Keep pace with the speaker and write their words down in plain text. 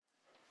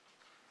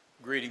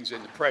Greetings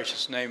in the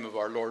precious name of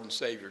our Lord and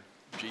Savior,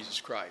 Jesus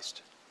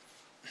Christ.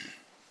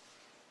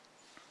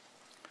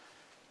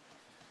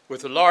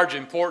 With a large,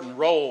 important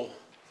role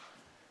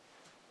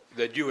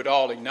that you would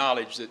all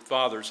acknowledge that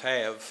fathers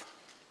have,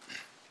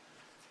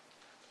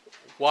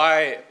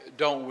 why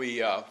don't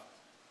we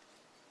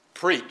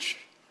preach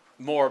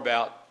more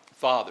about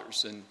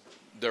fathers and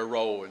their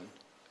role and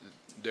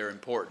their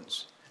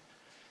importance?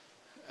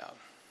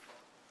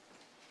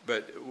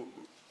 But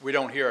we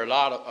don't hear a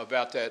lot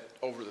about that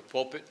over the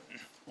pulpit.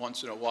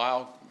 Once in a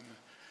while,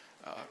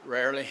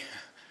 rarely.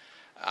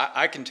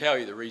 I can tell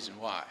you the reason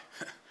why.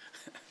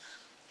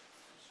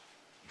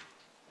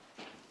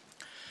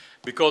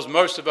 Because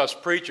most of us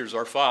preachers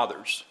are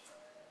fathers.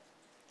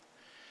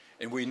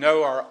 And we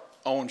know our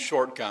own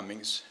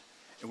shortcomings,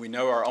 and we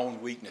know our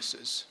own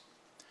weaknesses.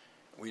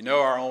 We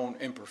know our own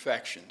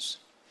imperfections.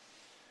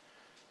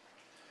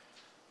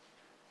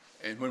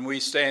 And when we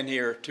stand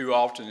here too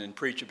often and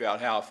preach about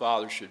how a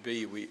father should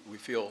be, we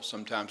feel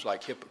sometimes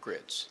like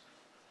hypocrites.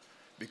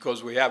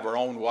 Because we have our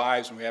own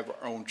wives and we have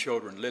our own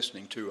children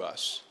listening to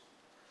us.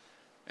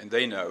 And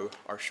they know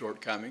our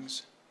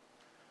shortcomings.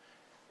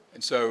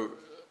 And so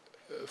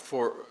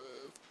for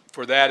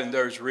that and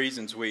those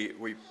reasons, we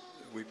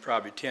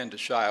probably tend to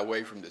shy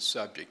away from this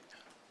subject.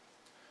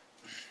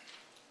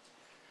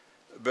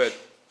 But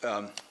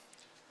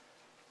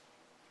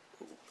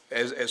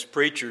as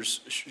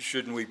preachers,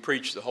 shouldn't we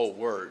preach the whole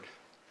word?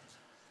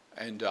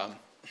 And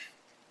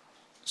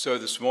so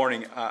this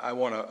morning, I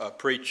want to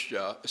preach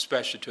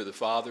especially to the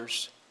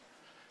fathers.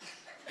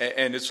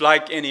 And it's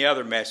like any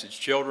other message.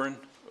 Children,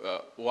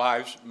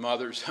 wives,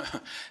 mothers,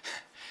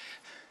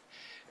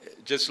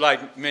 just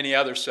like many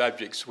other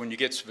subjects, when you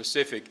get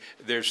specific,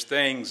 there's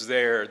things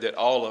there that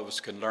all of us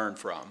can learn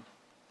from.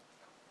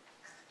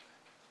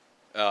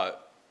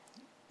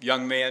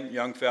 Young men,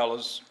 young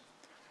fellas,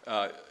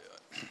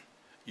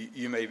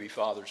 you may be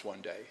fathers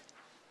one day.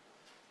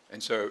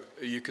 And so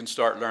you can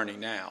start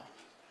learning now.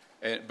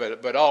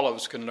 But all of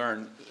us can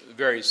learn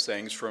various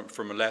things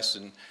from a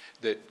lesson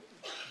that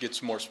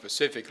gets more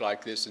specific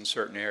like this in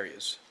certain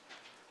areas.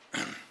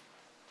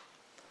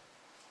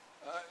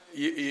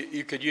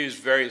 You could use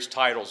various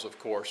titles, of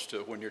course,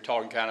 to when you're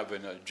talking kind of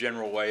in a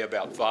general way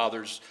about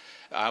fathers.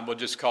 We'll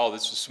just call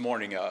this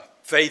morning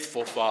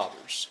Faithful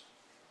Fathers.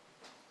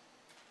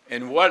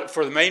 And what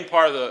for the main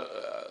part of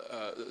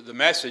the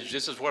message,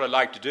 this is what I'd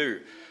like to do.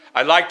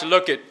 I'd like to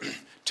look at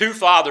two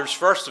fathers,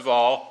 first of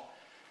all.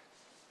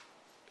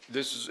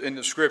 This is in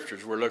the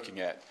scriptures we're looking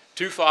at.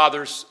 Two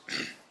fathers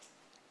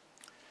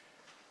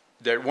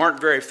that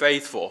weren't very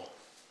faithful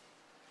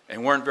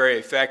and weren't very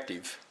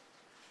effective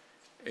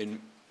in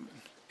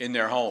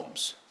their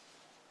homes.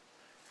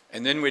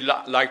 And then we'd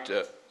like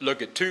to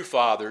look at two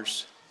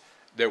fathers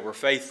that were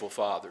faithful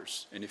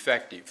fathers and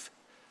effective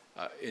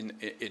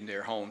in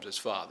their homes as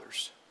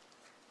fathers.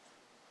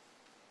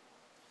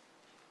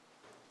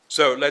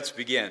 So let's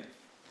begin.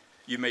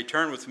 You may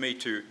turn with me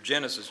to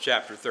Genesis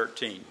chapter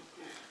 13.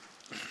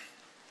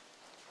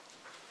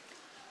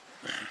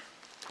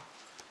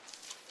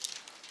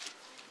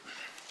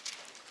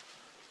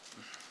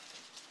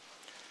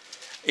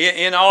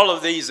 In all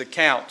of these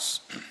accounts,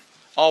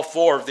 all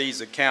four of these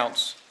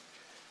accounts,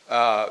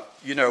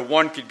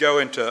 one could go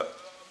into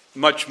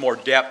much more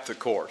depth, of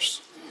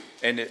course.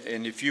 And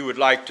if you would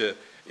like to,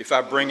 if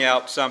I bring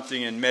out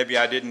something and maybe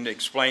I didn't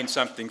explain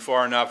something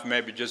far enough,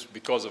 maybe just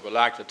because of a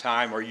lack of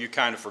time, or you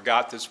kind of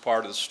forgot this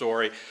part of the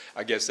story,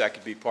 I guess that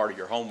could be part of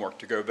your homework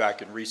to go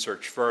back and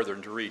research further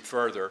and to read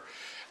further.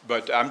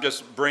 But I'm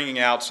just bringing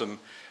out some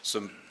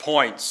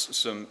points,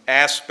 some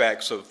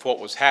aspects of what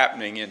was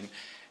happening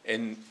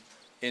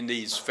in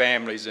these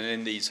families and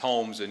in these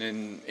homes and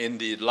in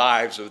the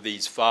lives of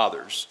these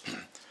fathers.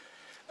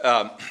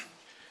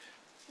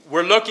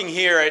 We're looking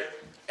here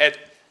at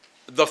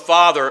the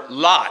father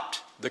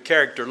Lot, the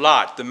character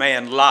Lot, the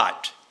man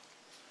Lot,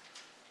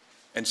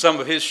 and some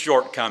of his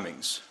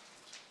shortcomings.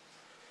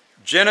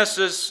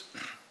 Genesis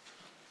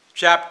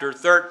chapter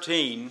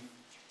 13,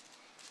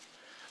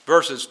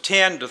 verses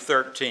 10 to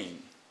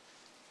 13.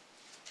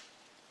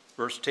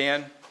 Verse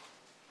 10.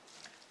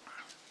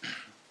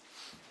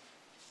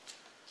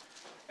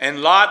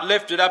 And Lot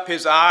lifted up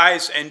his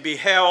eyes and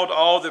beheld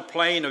all the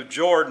plain of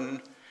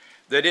Jordan,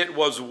 that it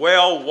was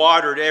well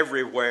watered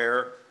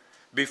everywhere,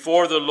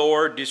 before the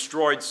Lord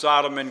destroyed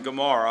Sodom and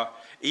Gomorrah,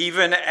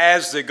 even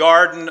as the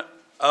garden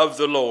of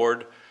the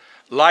Lord,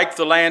 like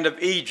the land of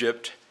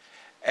Egypt,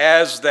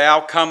 as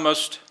thou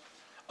comest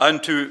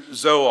unto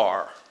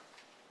Zoar.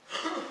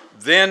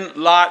 Then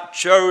Lot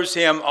chose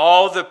him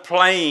all the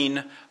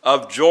plain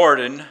of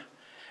Jordan,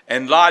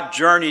 and Lot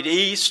journeyed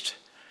east,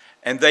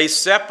 and they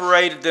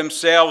separated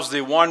themselves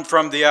the one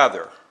from the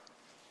other.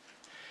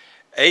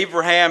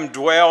 Abraham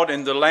dwelled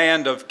in the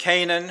land of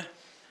Canaan,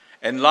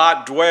 and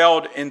Lot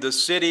dwelled in the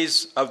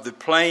cities of the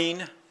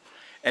plain,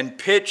 and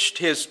pitched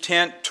his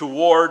tent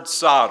toward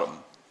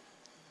Sodom.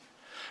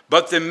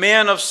 But the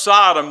men of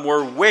Sodom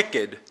were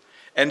wicked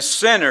and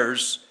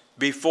sinners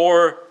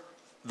before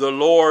the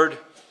Lord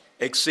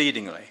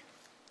exceedingly.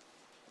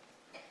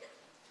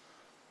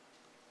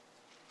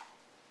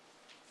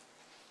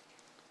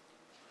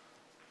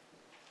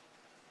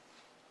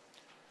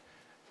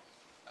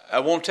 I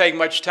won't take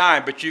much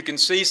time, but you can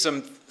see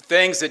some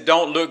things that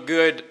don't look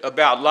good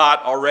about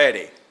Lot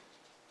already.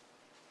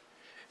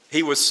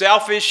 He was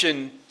selfish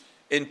in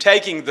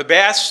taking the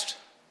best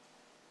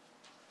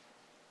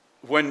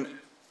when,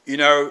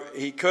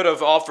 he could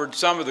have offered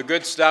some of the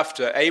good stuff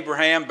to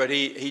Abraham, but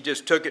he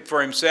just took it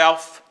for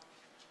himself.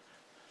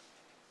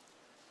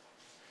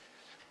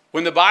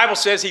 When the Bible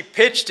says he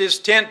pitched his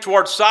tent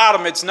towards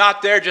Sodom, it's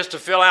not there just to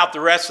fill out the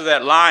rest of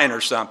that line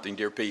or something,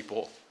 dear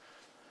people.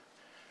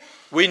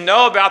 We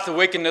know about the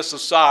wickedness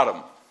of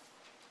Sodom.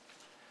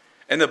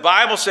 And the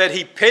Bible said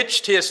he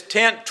pitched his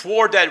tent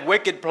toward that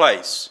wicked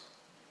place.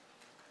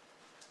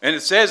 And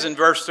it says in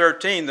verse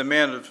 13, the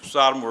men of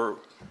Sodom were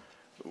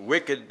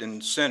wicked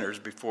and sinners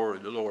before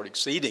the Lord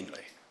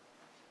exceedingly.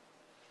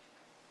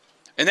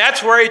 And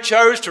that's where he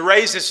chose to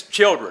raise his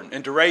children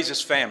and to raise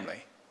his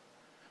family.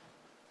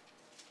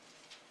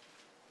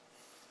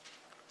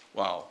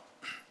 Wow.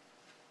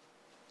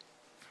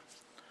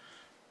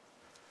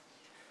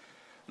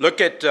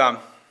 Look at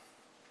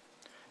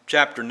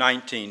chapter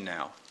 19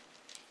 now.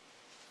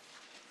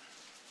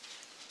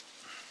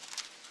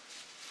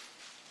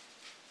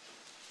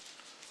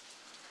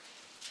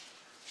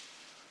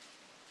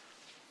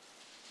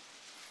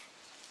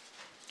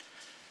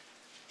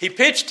 He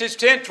pitched his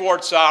tent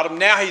toward Sodom.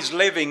 Now he's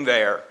living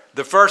there.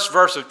 The first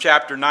verse of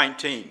chapter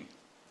 19.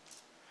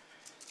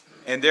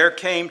 And there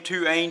came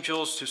 2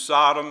 angels to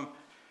Sodom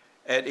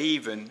at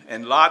even,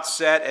 and Lot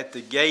sat at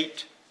the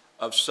gate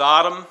of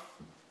Sodom.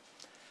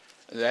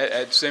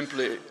 That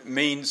simply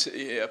means,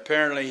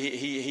 apparently,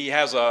 he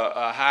has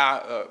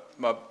a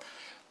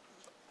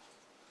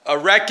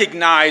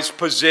recognized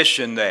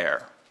position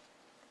there.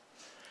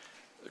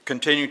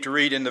 Continue to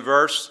read in the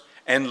verse.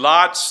 And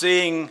Lot,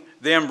 seeing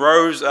them,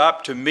 rose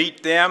up to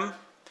meet them,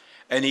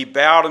 and he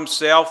bowed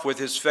himself with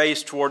his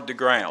face toward the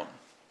ground.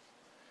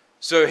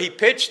 So he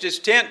pitched his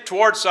tent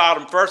toward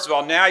Sodom, first of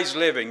all. Now he's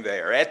living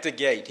there at the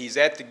gate. He's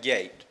at the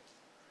gate.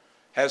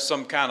 Has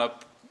some kind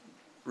of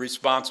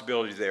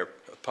responsibility there,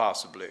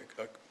 possibly,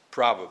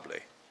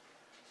 probably.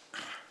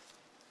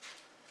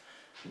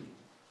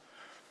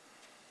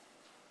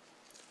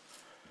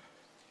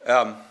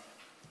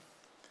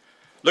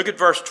 Look at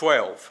verse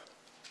 12.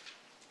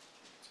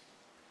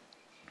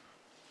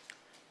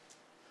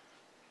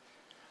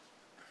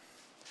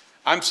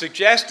 I'm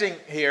suggesting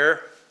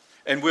here,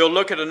 and we'll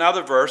look at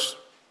another verse.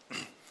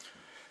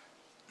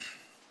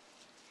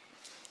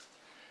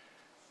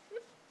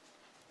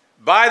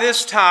 By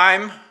this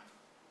time,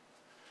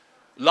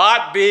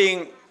 Lot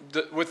being,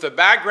 with the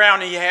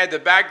background he had, the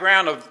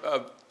background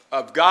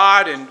of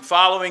God and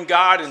following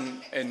God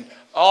and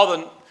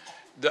all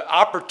the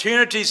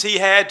opportunities he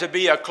had to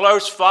be a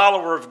close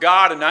follower of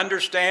God and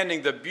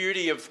understanding the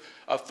beauty of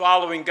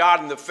following God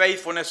and the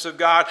faithfulness of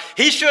God,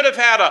 he should have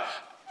had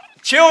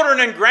children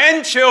and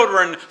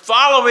grandchildren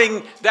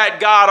following that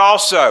God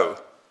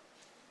also.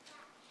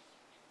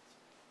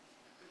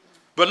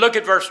 But look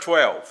at verse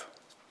 12.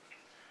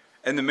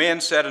 And the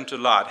men said unto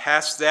Lot,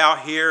 Hast thou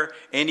here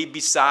any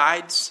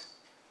besides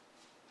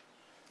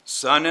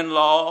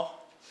son-in-law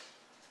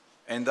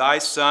and thy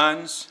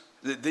sons?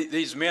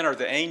 These men are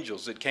the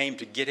angels that came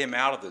to get him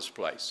out of this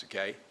place,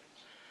 okay?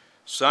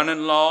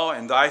 Son-in-law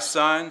and thy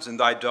sons and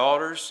thy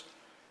daughters,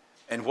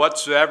 and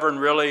whatsoever, and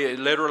really,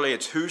 literally,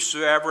 it's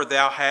whosoever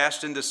thou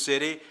hast in the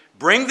city,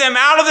 bring them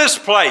out of this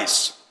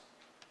place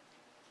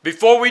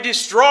before we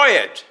destroy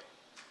it.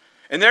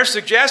 And they're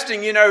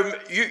suggesting,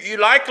 you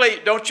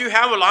likely, don't you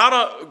have a lot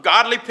of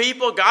godly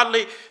people,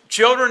 godly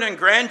children and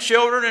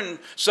grandchildren and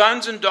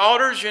sons and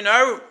daughters,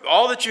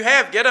 all that you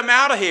have, get them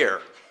out of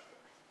here.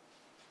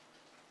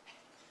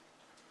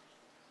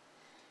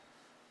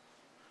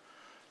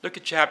 Look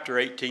at chapter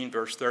 18,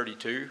 verse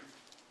 32.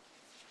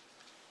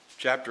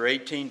 Chapter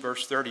 18,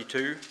 verse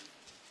 32.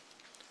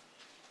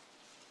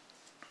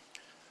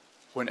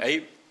 When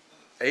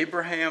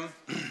Abraham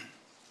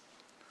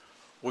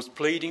was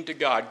pleading to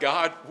God,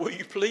 God, will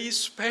you please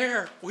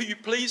spare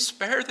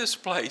this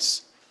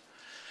place?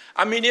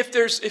 I mean, if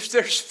there's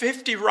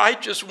 50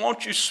 righteous,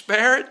 won't you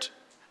spare it?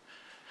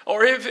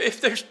 Or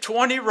if there's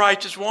 20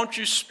 righteous, won't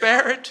you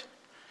spare it?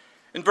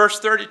 In verse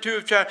 32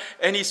 of chapter,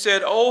 and he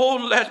said, Oh,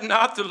 let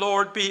not the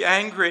Lord be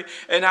angry,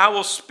 and I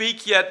will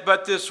speak yet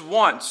but this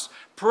once.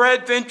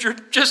 Peradventure,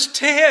 just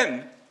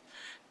 10.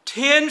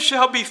 10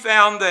 shall be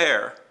found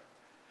there.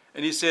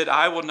 And he said,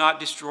 I will not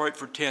destroy it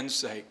for 10's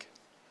sake.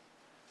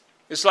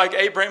 It's like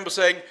Abraham was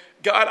saying,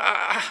 God,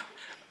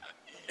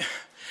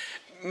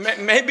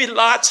 maybe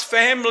Lot's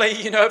family,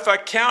 if I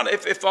count,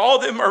 if all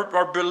of them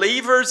are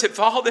believers, if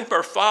all of them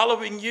are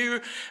following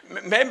you,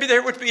 maybe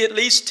there would be at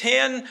least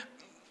 10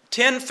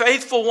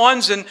 faithful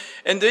ones, and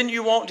then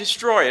you won't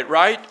destroy it,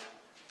 right?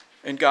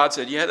 And God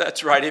said, yeah,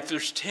 that's right. If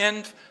there's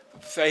 10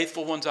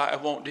 faithful ones, I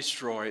won't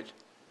destroy it.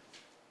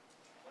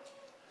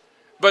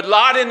 But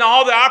Lot, in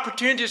all the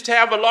opportunities to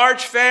have a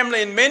large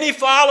family and many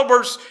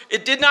followers,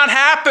 it did not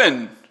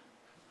happen.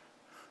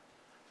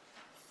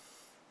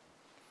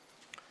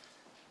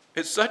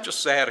 It's such a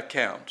sad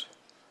account.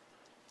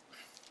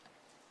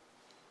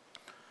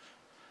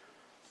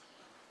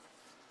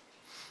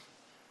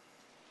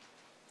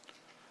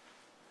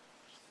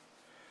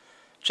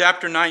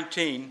 chapter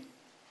 19,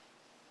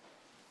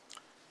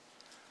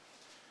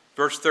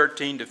 verse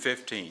 13 to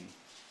 15.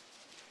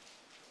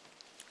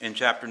 In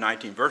chapter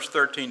 19, verse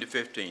 13 to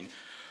 15.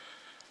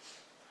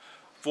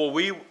 For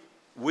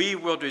we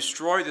will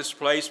destroy this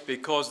place,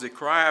 because the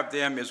cry of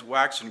them is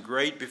waxen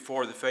great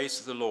before the face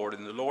of the Lord,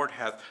 and the Lord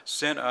hath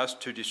sent us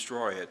to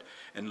destroy it.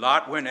 And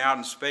Lot went out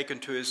and spake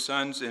unto his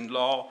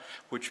sons-in-law,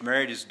 which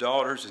married his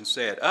daughters, and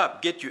said,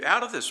 Up, get you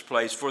out of this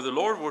place, for the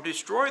Lord will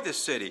destroy this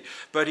city.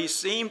 But he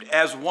seemed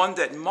as one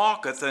that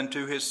mocketh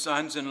unto his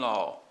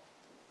sons-in-law.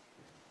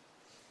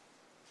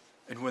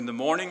 And when the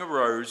morning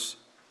arose,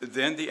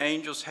 then the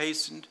angels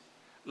hastened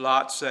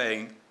Lot,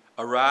 saying,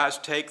 Arise,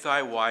 take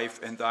thy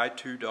wife and thy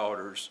 2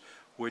 daughters,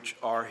 which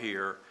are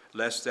here,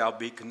 lest thou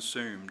be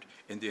consumed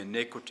in the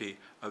iniquity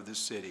of the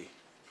city.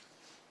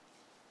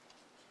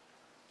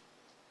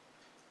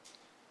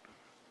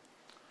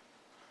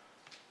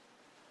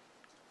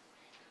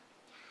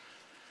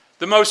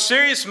 The most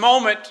serious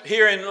moment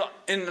here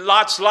in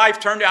Lot's life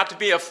turned out to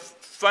be a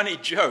funny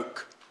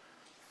joke.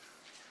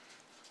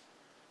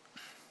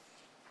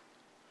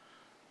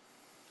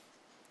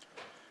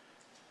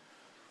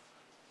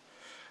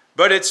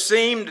 But it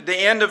seemed, the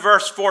end of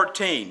verse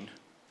 14,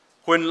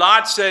 when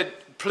Lot said,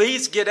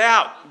 Please get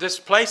out, this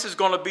place is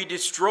going to be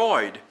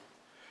destroyed.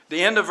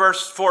 The end of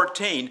verse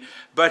 14,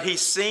 but he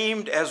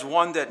seemed as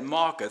one that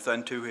mocketh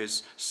unto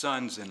his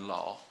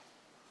sons-in-law.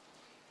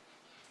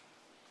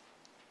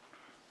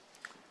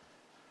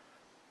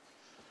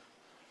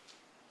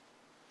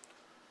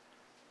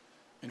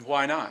 And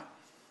why not?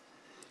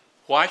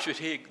 Why should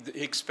he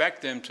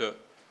expect them to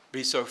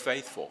be so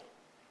faithful?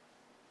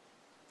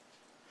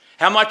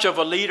 How much of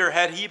a leader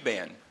had he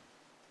been?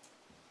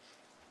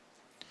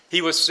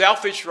 He was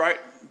selfish right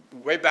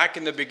way back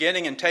in the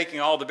beginning in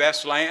taking all the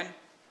best land.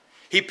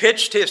 He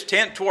pitched his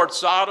tent toward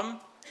Sodom.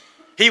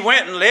 He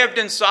went and lived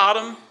in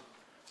Sodom.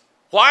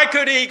 Why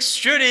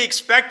should he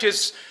expect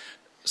his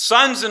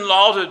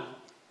sons-in-law to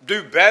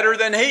do better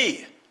than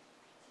he?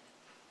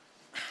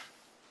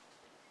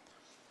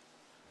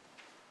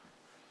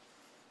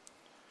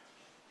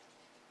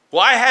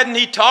 Why hadn't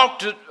he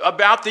talked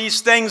about these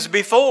things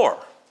before?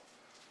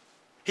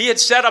 He had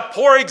set a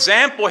poor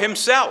example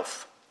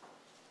himself.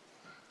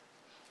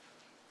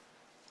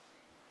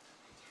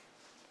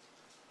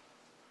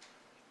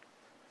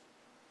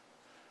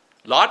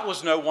 Lot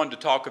was no one to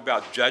talk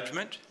about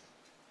judgment.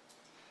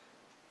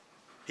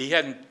 He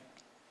hadn't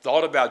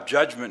thought about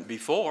judgment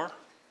before,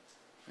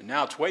 and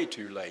now it's way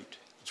too late.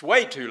 It's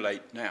way too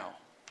late now.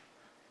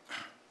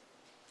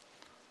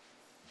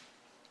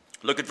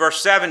 Look at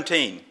verse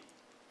 17.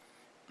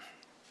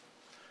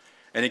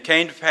 And it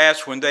came to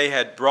pass, when they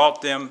had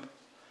brought them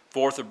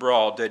forth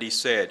abroad, that he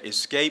said,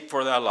 Escape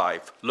for thy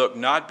life. Look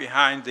not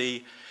behind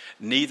thee,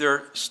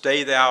 neither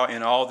stay thou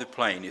in all the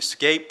plain.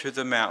 Escape to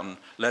the mountain,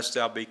 lest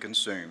thou be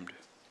consumed.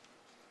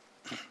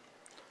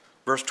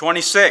 Verse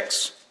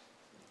 26.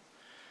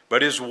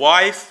 But his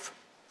wife,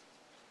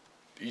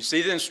 you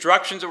see the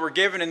instructions that were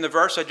given in the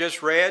verse I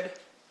just read?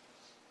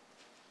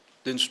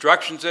 The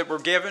instructions that were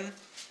given?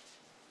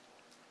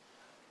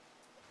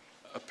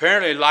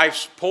 Apparently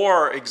life's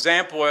poor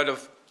example had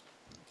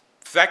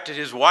affected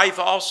his wife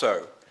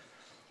also.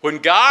 When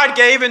God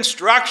gave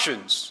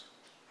instructions,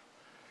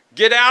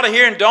 get out of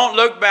here and don't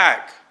look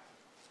back.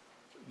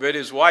 But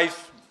his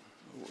wife,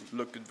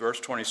 look at verse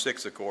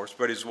 26 of course,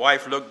 but his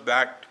wife looked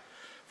back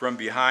from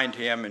behind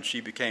him, and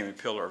she became a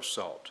pillar of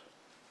salt.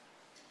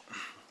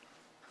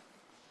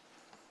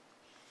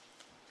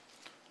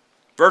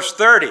 Verse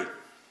 30.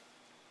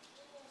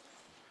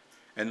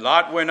 And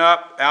Lot went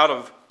up out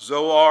of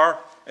Zoar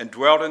and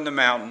dwelt in the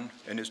mountain,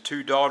 and his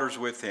 2 daughters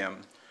with him.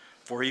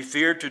 For he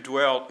feared to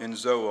dwell in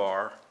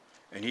Zoar,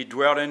 and he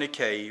dwelt in a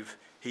cave,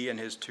 he and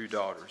his 2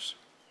 daughters.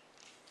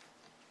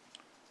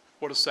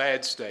 What a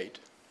sad state.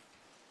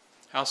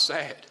 How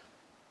sad.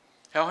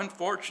 How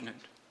unfortunate.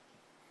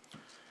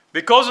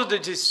 Because of the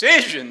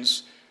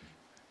decisions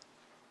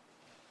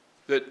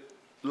that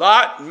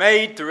Lot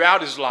made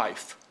throughout his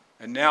life.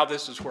 And now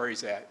this is where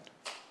he's at.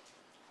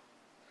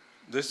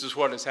 This is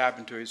what has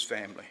happened to his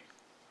family.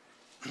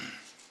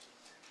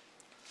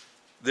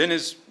 Then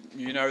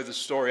you know the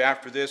story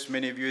after this.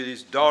 Many of you,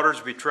 his daughters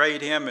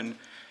betrayed him and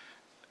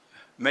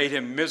made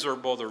him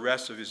miserable the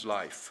rest of his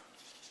life.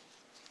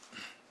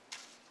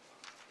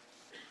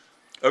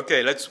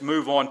 Okay, let's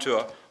move on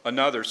to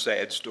another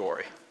sad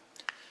story.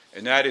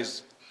 And that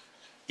is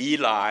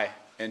Eli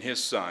and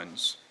his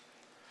sons.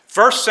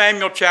 1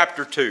 Samuel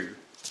chapter 2.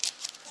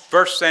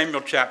 1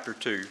 Samuel chapter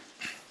 2.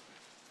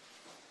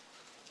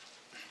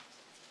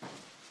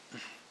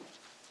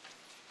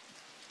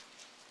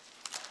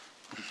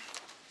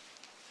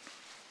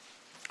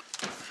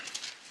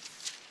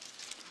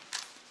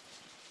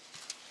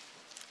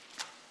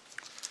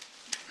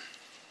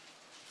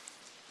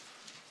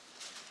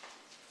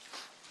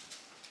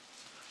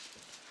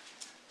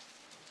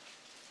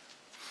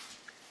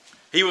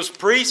 He was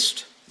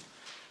priest.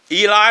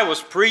 Eli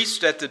was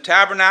priest at the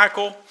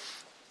tabernacle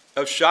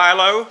of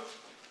Shiloh.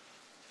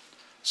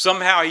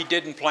 Somehow he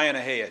didn't plan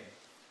ahead.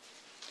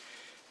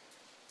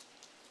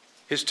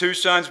 His two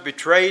sons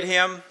betrayed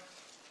him,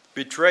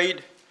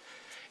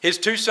 his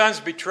two sons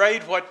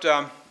betrayed what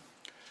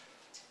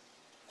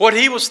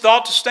he was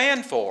thought to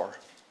stand for.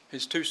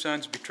 His two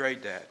sons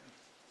betrayed that.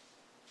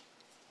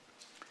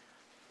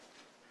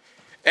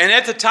 And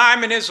at the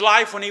time in his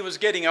life when he was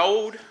getting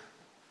old,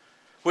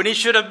 when he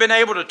should have been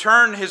able to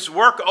turn his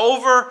work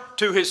over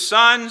to his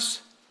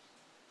sons,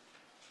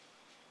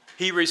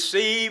 he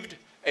received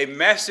a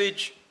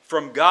message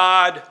from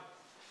God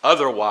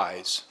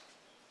otherwise.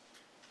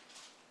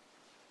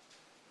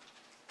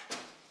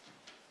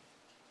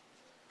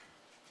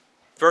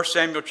 First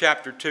Samuel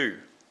chapter 2.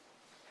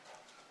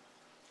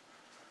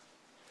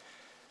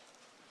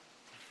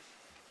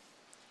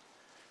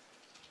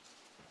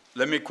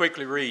 Let me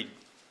quickly read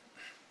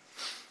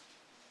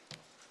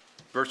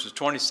verses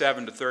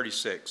 27 to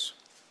 36.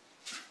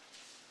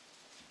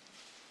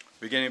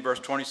 Beginning of verse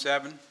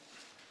 27.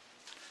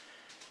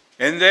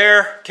 And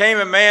there came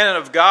a man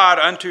of God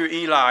unto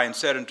Eli and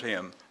said unto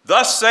him,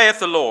 Thus saith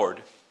the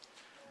Lord.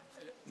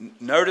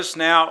 Notice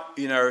now,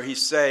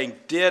 he's saying,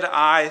 did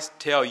I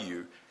tell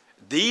you?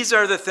 These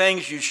are the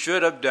things you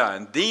should have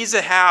done. This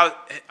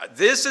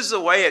is the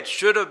way it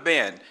should have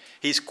been.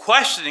 He's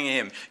questioning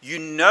him. You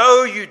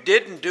know you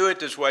didn't do it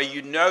this way.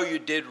 You know you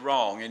did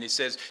wrong. And he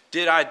says,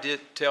 Didn't I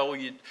tell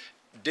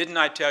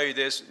you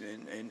this?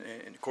 And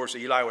of course,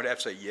 Eli would have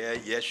to say,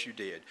 yes, you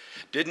did.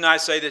 Didn't I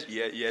say this?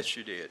 Yeah, yes,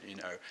 you did.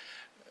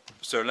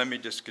 So let me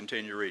just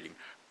continue reading.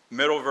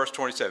 Middle of verse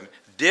 27.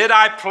 Did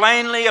I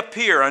plainly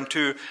appear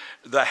unto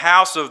the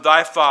house of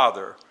thy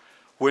father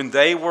when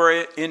they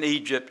were in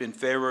Egypt in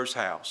Pharaoh's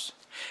house?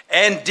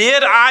 And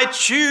did I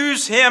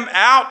choose him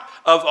out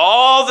of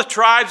all the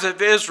tribes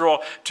of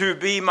Israel to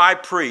be my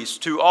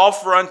priest, to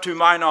offer unto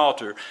mine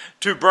altar,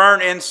 to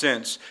burn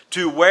incense,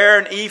 to wear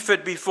an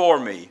ephod before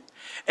me?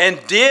 And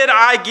did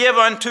I give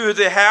unto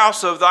the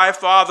house of thy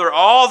father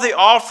all the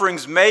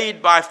offerings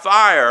made by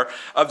fire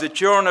of the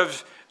children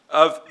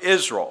of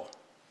Israel?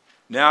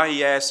 Now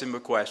he asks him a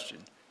question.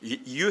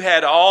 You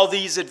had all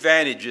these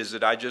advantages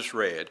that I just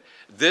read.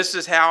 This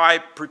is how I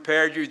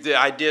prepared you.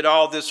 I did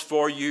all this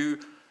for you.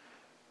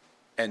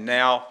 And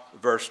now,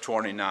 verse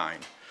 29.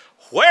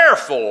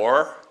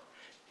 Wherefore,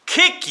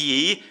 kick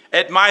ye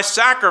at my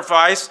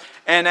sacrifice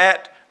and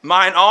at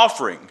mine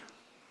offering,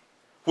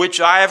 which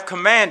I have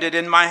commanded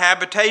in my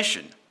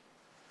habitation.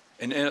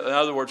 And in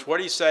other words, what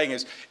he's saying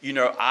is,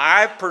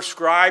 I've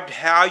prescribed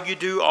how you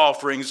do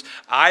offerings.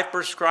 I've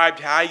prescribed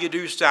how you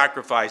do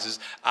sacrifices.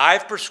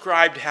 I've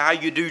prescribed how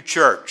you do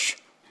church.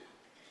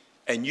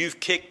 And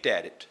you've kicked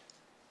at it.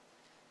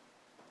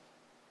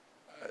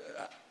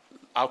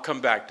 I'll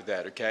come back to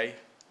that, okay?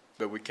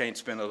 But we can't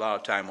spend a lot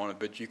of time on it,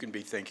 but you can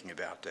be thinking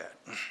about that.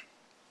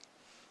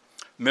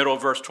 Middle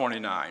of verse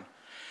 29.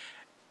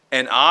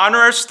 And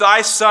honorest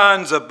thy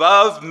sons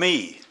above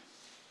me.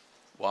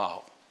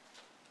 Wow.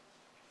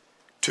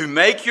 To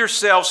make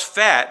yourselves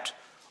fat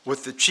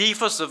with the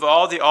chiefest of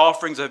all the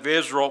offerings of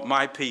Israel,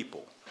 my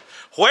people.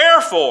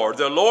 Wherefore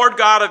the Lord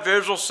God of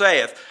Israel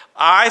saith,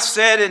 I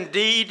said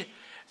indeed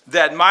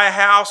that my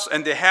house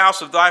and the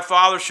house of thy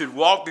father should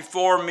walk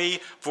before me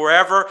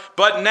forever.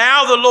 But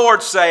now the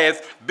Lord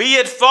saith, be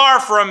it far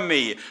from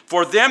me.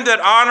 For them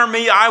that honor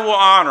me I will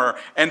honor,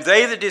 and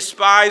they that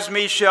despise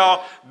me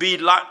shall be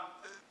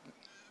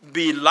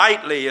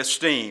lightly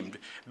esteemed.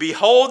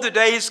 Behold, the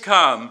days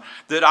come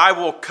that I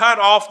will cut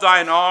off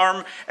thine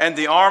arm and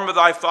the arm of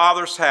thy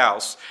father's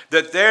house,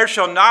 that there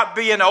shall not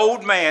be an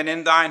old man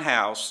in thine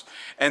house.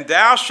 And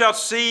thou shalt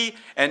see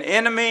an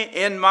enemy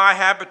in my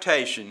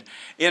habitation,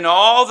 in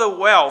all the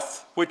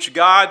wealth which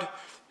God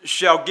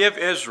shall give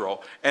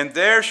Israel. And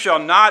there shall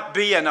not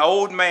be an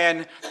old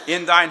man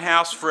in thine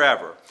house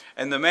forever.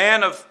 And the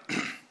man of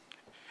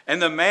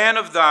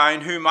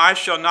thine, whom I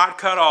shall not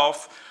cut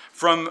off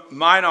from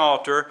mine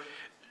altar,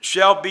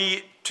 shall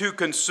be to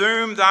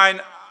consume thine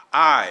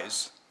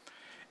eyes,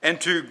 and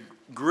to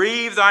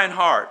grieve thine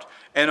heart.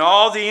 And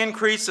all the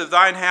increase of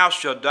thine house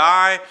shall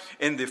die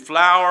in the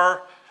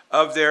flower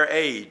of their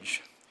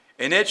age.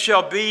 And it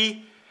shall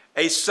be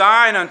a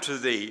sign unto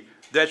thee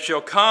that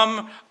shall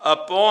come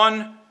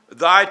upon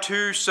thy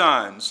two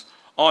sons,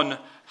 on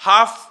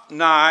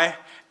Hophni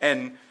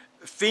and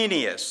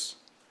Phinehas.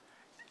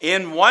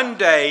 In one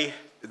day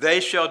they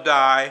shall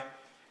die,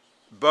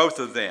 both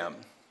of them.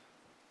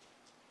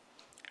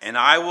 And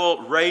I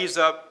will raise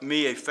up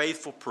me a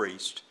faithful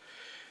priest,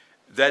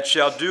 that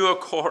shall do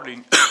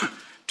according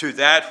to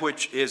that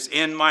which is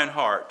in mine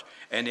heart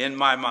and in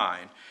my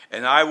mind.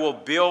 And I will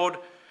build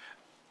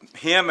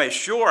him a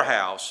sure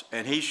house,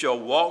 and he shall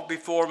walk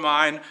before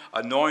mine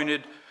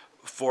anointed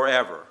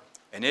forever.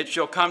 And it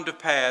shall come to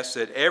pass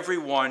that every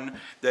one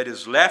that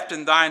is left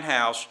in thine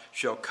house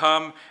shall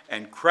come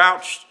and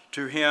crouch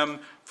to him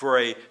for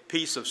a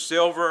piece of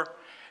silver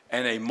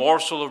and a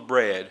morsel of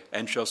bread,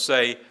 and shall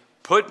say,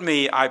 put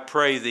me, I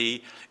pray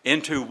thee,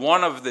 into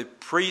one of the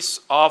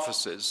priest's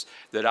offices,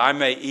 that I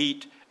may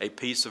eat a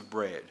piece of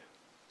bread.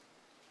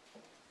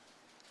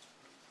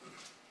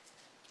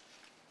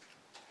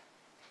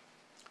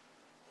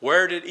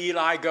 Where did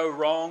Eli go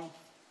wrong?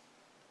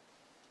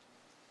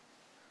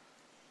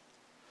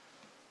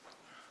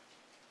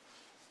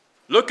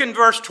 Look in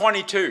verse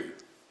 22.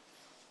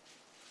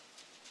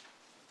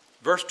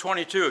 Verse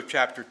 22 of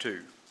chapter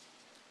 2.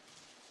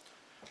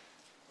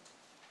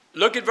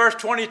 Look at verse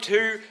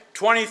 22,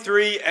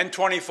 23, and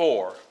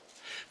 24.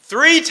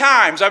 3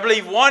 times, I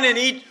believe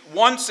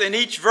once in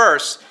each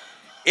verse,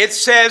 it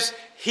says,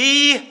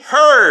 he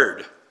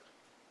heard.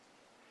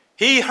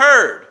 He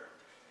heard.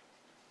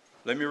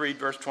 Let me read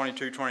verse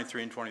 22,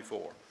 23, and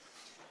 24.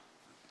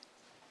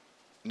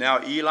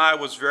 Now Eli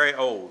was very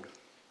old,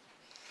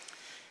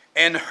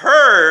 and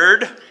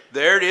heard,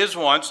 there it is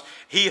once,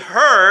 he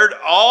heard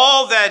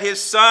all that his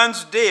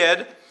sons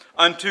did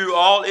unto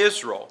all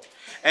Israel,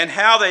 and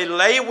how they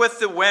lay with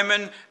the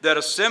women that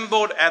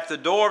assembled at the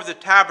door of the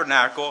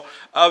tabernacle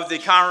of the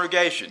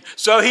congregation.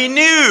 So he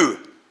knew.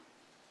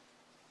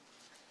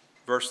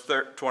 Verse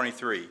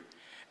 23.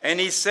 And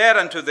he said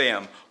unto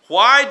them,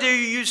 why do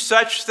you use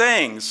such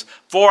things?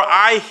 For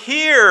I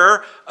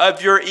hear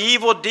of your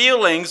evil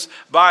dealings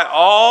by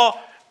all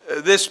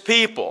this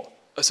people.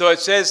 So it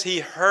says he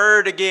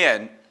heard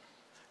again.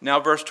 Now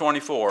verse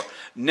 24.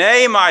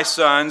 Nay, my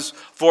sons,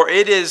 for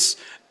it is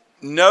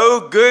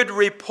no good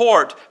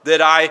report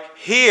that I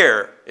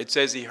hear. It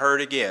says he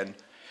heard again.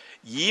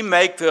 Ye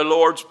make the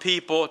Lord's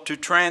people to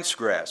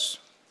transgress.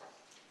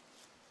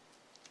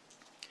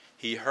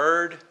 He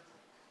heard.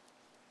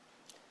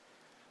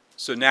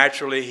 So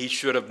naturally, he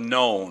should have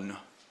known.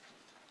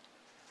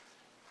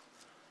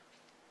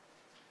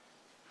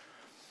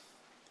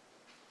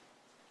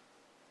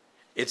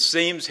 It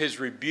seems his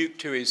rebuke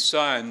to his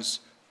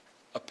sons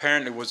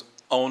apparently was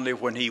only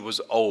when he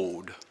was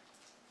old,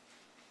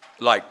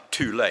 like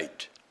too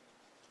late.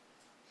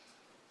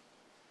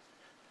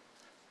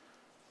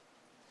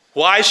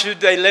 Why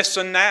should they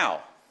listen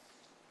now?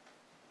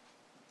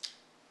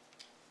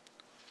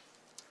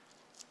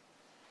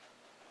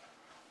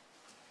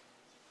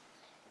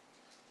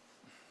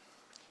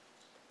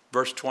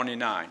 Verse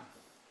 29.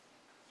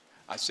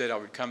 I said I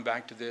would come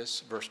back to this.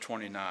 Verse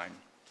 29.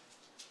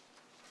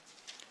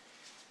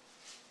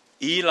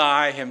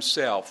 Eli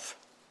himself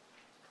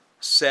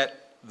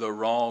set the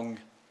wrong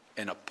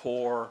and a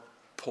poor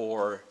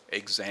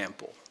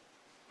example.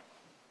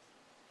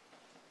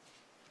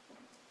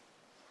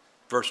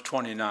 Verse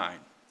 29.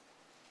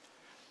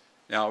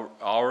 Now,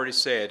 I already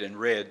said and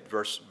read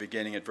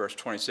beginning at verse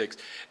 26,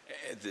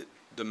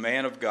 the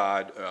man of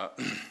God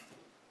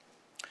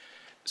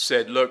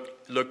said,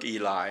 look,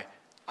 Eli,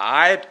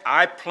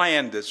 I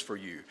planned this for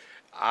you.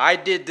 I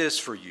did this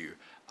for you.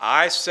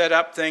 I set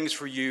up things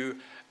for you.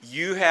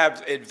 You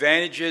have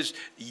advantages.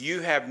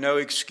 You have no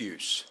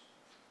excuse.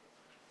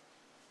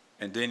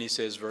 And then he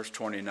says, verse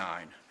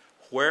 29,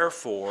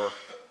 wherefore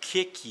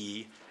kick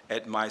ye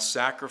at my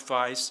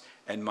sacrifice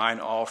and mine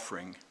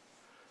offering,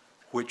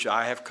 which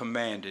I have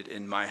commanded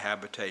in my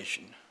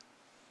habitation.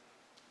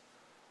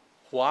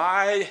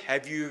 Why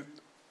have you,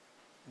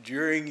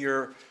 during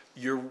your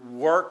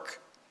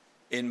work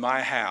in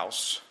my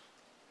house,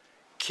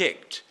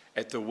 kicked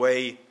at the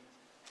way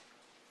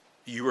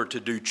you were to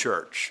do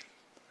church?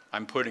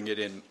 I'm putting it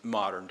in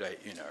modern day,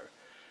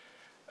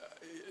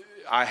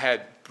 I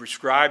had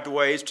prescribed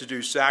ways to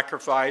do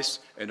sacrifice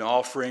and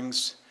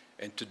offerings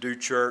and to do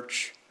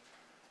church,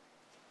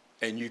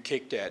 and you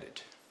kicked at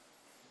it.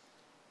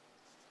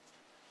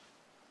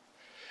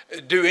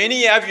 Do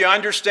any of you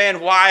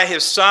understand why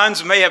his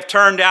sons may have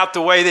turned out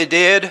the way they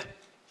did?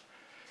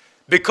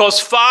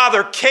 Because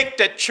father kicked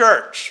at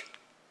church.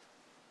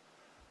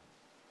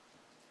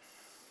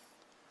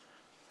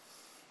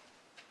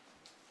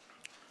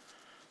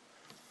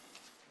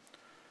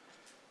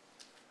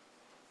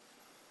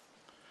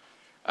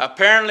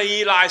 Apparently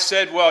Eli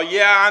said, well,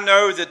 yeah, I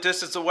know that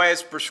this is the way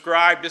it's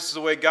prescribed. This is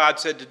the way God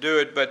said to do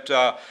it. But,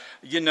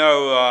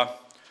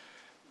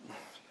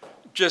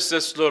 just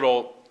this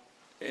little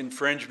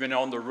infringement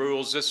on the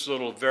rules, this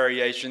little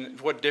variation,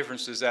 what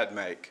difference does that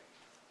make?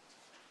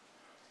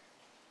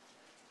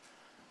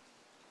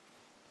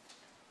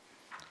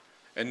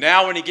 And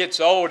now when he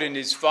gets old and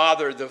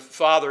the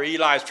father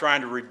Eli is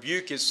trying to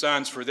rebuke his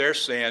sons for their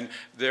sin,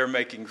 they're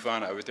making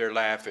fun of it. They're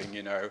laughing,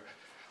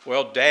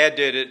 Well, Dad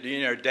did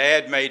it.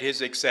 Dad made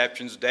his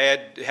exceptions.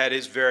 Dad had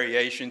his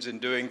variations in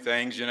doing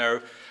things,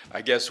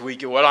 I guess we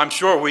can. Well, I'm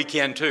sure we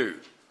can too.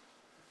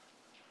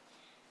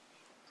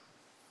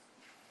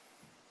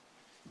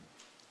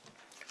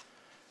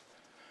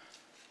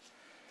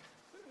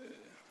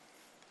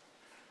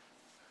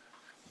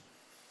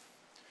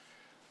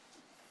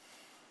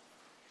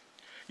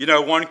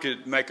 One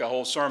could make a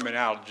whole sermon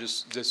out of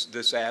just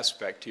this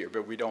aspect here,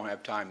 but we don't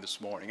have time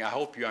this morning. I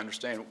hope you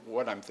understand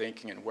what I'm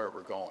thinking and where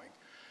we're going.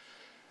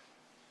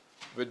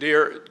 But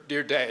dear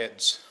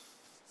dads,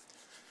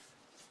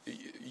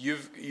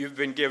 you've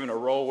been given a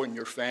role in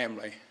your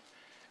family,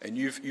 and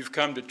you've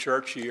come to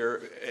church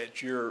here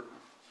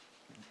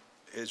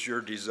as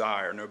your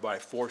desire. Nobody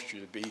forced you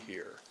to be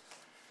here.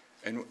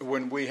 And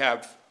when we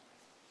have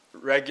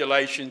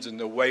regulations and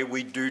the way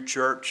we do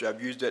church, I've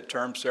used that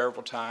term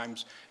several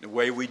times, the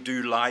way we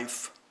do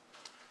life,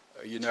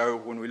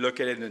 when we look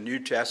at it in the New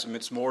Testament,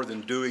 it's more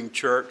than doing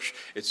church,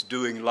 it's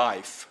doing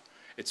life.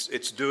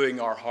 It's doing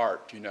our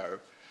heart,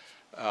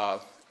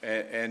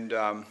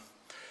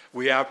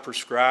 We have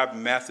prescribed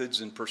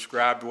methods and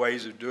prescribed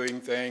ways of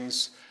doing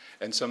things,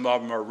 and some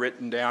of them are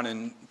written down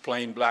in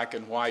plain black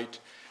and white,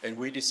 and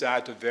we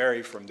decide to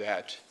vary from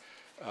that.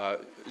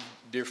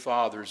 Dear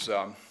fathers,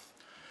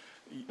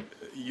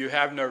 you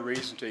have no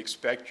reason to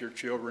expect your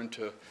children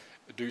to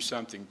do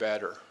something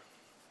better,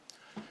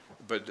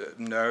 but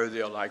no,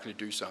 they'll likely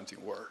do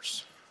something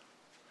worse.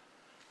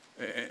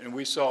 And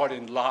we saw it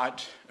in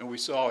Lot, and we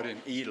saw it in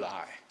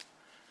Eli.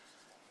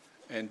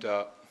 And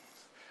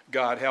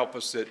God help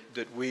us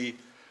that we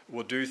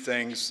will do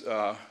things,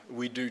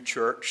 we do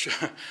church,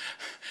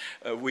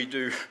 we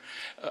do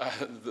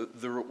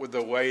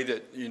the way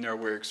that,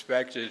 we're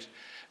expected,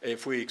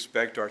 if we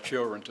expect our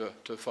children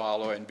to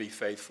follow and be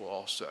faithful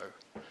also.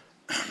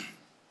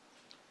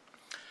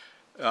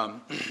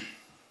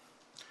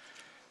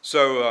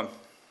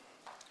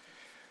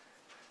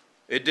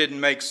 It didn't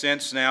make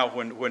sense now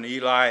when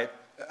Eli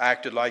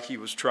acted like he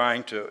was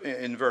trying to,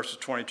 in verses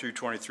 22,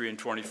 23, and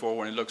 24,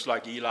 when it looks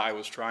like Eli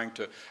was trying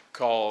to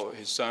call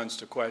his sons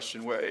to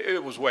question. Well,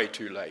 it was way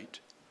too late.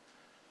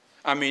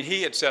 I mean,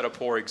 he had set a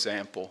poor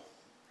example.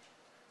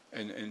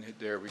 And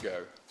there we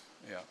go.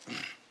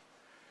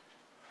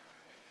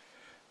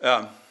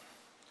 Yeah.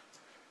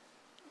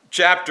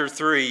 Chapter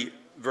 3,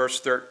 verse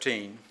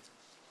 13.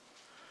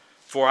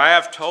 For I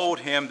have told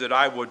him that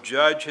I will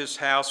judge his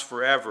house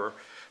forever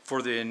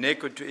for the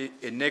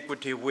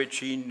iniquity which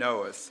he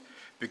knoweth,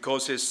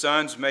 because his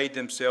sons made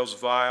themselves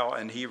vile,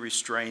 and he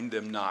restrained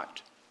them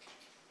not.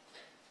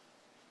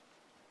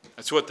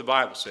 That's what the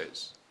Bible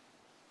says.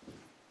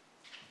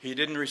 He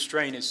didn't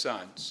restrain his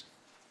sons.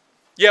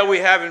 Yeah, we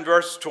have in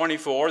verse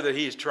 24 that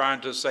he's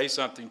trying to say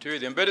something to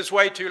them, but it's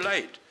way too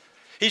late.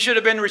 He should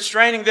have been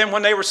restraining them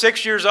when they were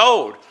 6 years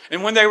old,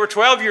 and when they were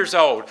 12 years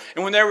old,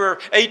 and when they were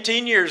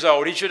 18 years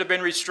old. He should have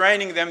been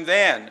restraining them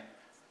then.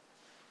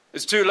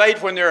 It's too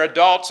late when they're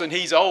adults and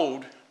he's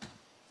old.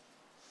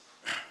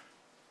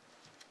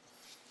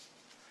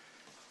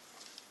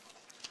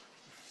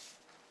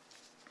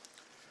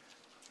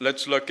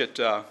 Let's look at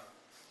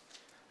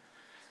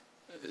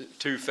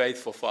two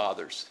faithful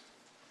fathers.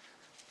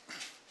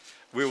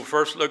 We will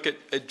first look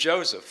at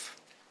Joseph,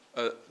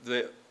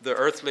 the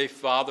earthly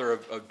father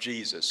of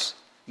Jesus.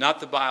 Not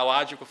the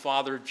biological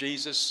father of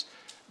Jesus,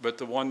 but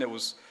the one that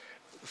was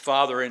the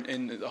father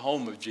in the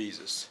home of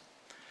Jesus.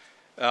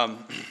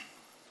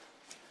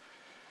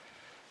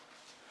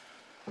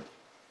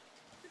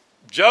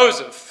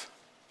 Joseph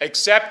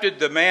accepted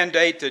the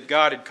mandate that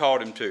God had called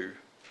him to.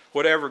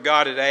 Whatever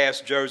God had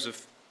asked,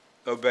 Joseph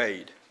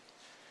obeyed.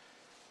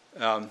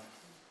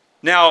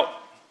 Now,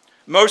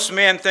 most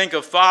men think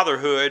of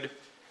fatherhood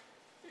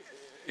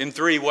in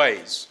three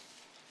ways.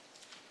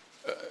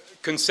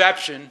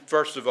 Conception,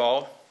 first of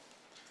all,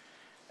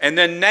 and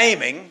then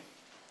naming.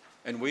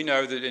 And we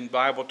know that in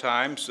Bible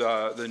times,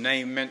 the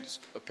name meant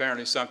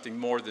apparently something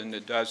more than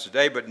it does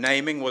today, but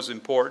naming was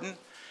important.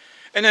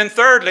 And then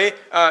thirdly,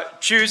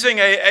 choosing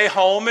a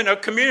home and a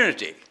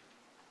community.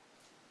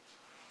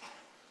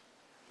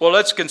 Well,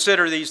 let's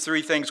consider these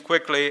three things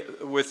quickly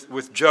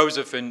with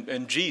Joseph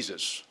and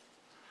Jesus.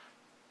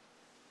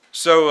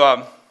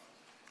 So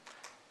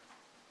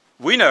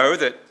we know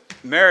that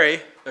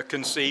Mary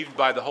conceived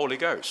by the Holy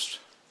Ghost.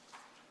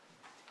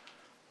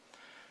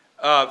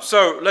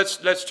 So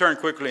let's turn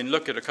quickly and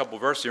look at a couple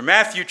verses here.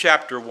 Matthew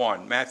chapter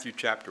 1. Matthew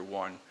chapter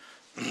 1.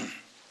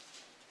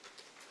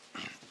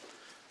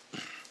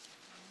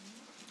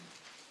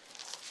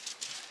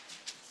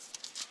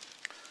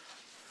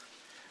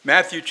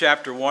 Matthew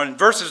chapter 1,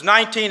 verses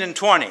 19 and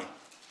 20.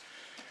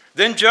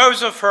 Then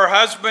Joseph, her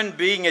husband,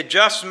 being a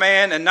just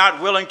man and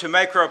not willing to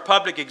make her a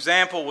public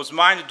example, was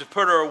minded to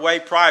put her away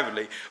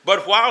privately.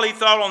 But while he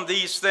thought on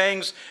these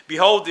things,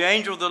 behold, the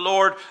angel of the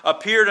Lord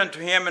appeared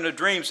unto him in a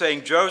dream,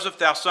 saying, Joseph,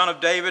 thou son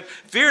of David,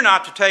 fear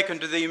not to take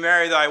unto thee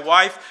Mary thy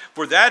wife,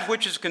 for that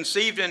which is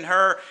conceived in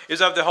her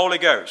is of the Holy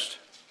Ghost.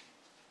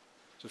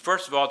 So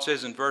first of all, it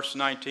says in verse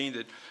 19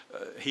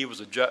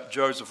 that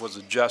Joseph was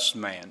a just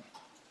man,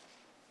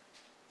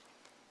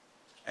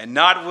 and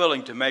not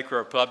willing to make her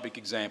a public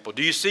example.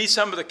 Do you see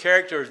some of the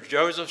character of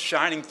Joseph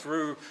shining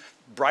through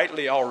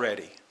brightly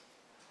already?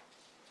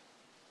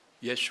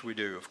 Yes, we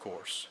do, of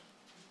course.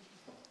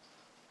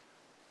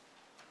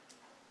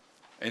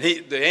 And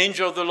the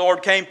angel of the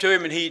Lord came to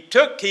him, and he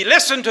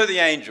listened to the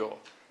angel.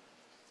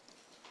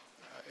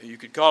 You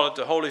could call it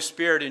the Holy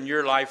Spirit in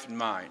your life and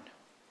mine.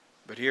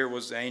 But here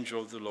was the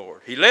angel of the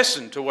Lord. He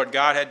listened to what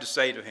God had to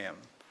say to him.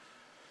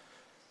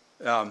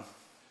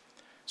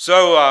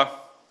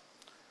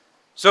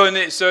 So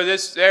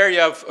this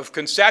area of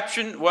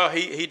conception, well,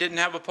 he didn't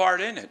have a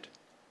part in it.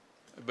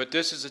 But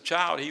this is a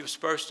child he was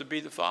supposed to be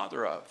the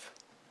father of.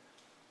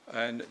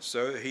 And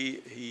so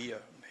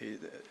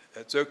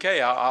that's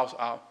okay.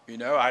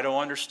 I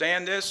don't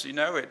understand this.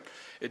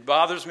 It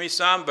bothers me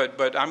some,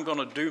 but I'm going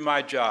to do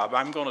my job.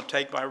 I'm going to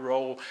take my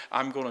role.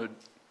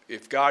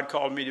 If God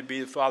called me to be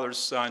the father's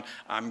son,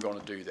 I'm going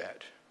to do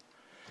that.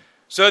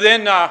 So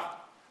then,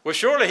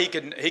 surely he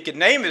could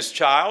name his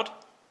child,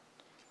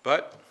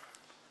 but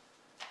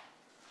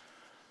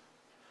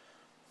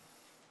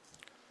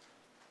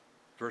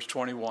Verse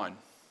 21.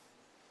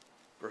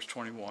 Verse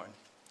 21.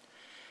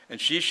 And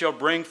she shall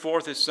bring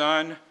forth a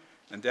son,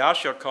 and thou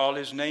shalt call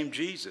his name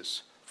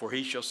Jesus, for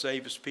he shall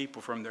save his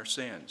people from their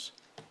sins.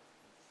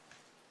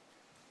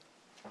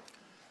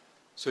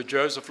 So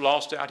Joseph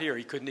lost out here.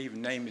 He couldn't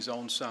even name his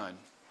own son.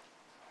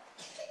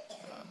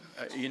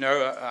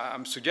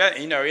 I'm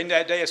suggesting, in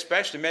that day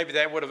especially, maybe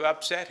that would have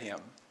upset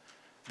him.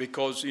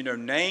 Because,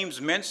 names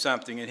meant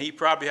something, and he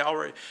probably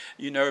already,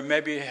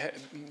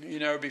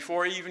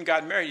 before he even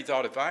got married, he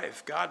thought,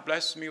 if God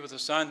blesses me with a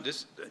son,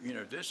 this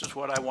is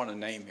what I want to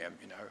name him,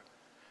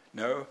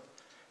 No,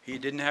 he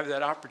didn't have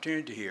that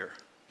opportunity here.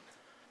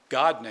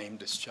 God named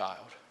this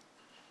child.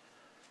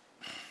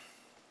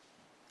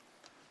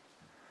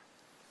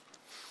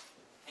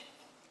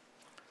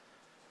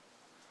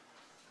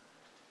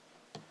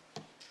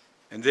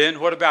 And then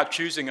what about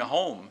choosing a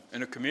home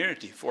and a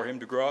community for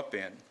him to grow up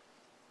in?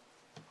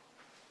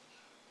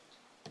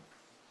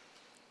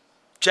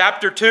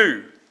 Chapter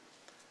 2,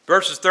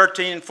 verses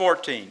 13 and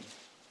 14.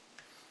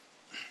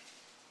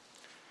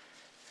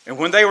 And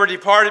when they were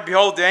departed,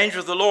 behold, the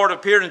angel of the Lord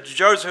appeared unto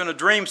Joseph in a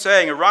dream,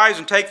 saying, Arise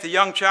and take the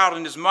young child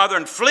and his mother,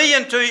 and flee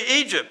into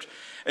Egypt,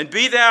 and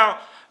be thou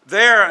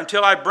there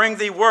until I bring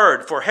thee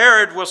word. For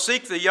Herod will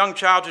seek the young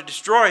child to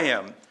destroy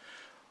him.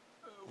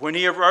 When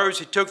he arose,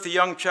 he took the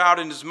young child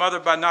and his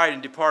mother by night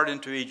and departed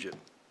into Egypt.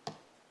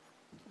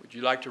 Would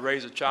you like to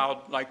raise a child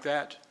like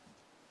that?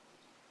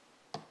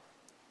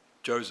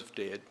 Joseph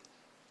did.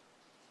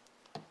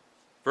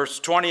 Verses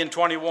 20 and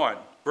 21.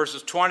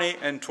 Verses 20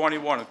 and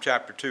 21 of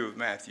chapter 2 of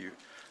Matthew.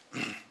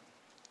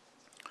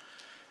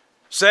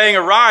 Saying,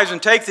 Arise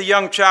and take the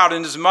young child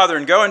and his mother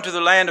and go into the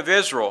land of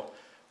Israel,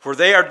 for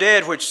they are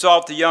dead which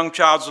sought the young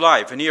child's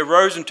life. And he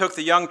arose and took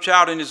the young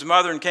child and his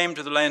mother and came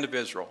to the land of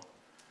Israel.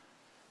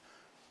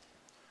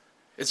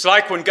 It's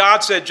like when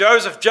God said,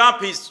 Joseph,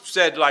 jump, he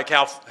said, like,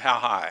 how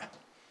high?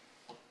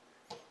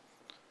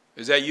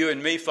 Is that you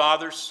and me,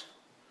 fathers?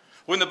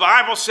 When the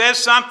Bible says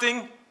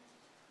something,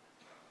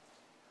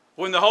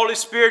 when the Holy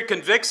Spirit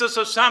convicts us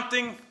of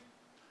something,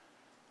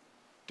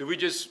 do we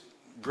just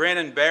grin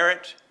and bear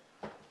it?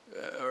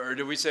 Or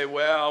do we say,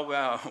 well,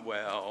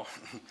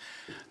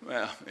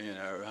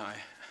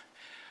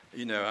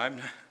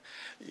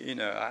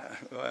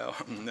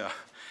 no.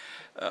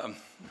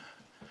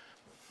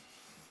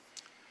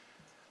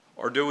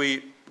 Or do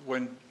we,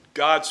 when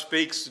God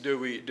speaks, do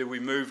we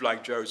move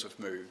like Joseph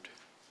moved?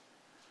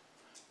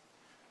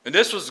 And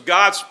this was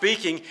God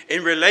speaking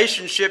in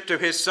relationship to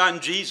his son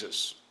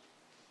Jesus.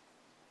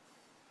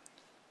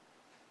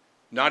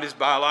 Not his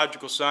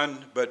biological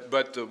son, but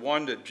the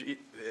one that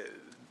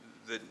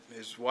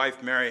his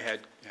wife Mary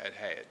had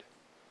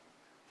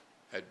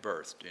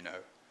birthed,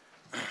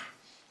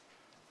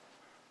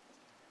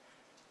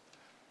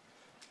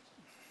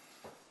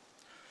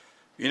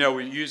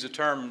 We use the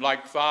term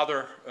like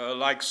father,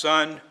 like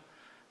son.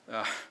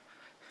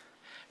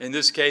 In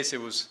this case,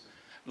 it was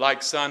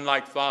like son,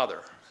 like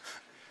father.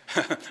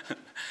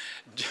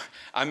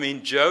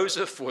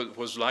 Joseph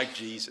was like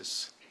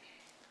Jesus.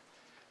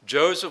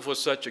 Joseph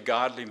was such a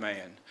godly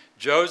man.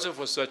 Joseph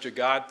was such a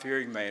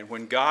God-fearing man.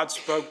 When God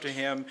spoke to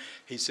him,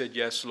 he said,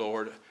 Yes,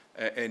 Lord,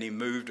 and he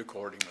moved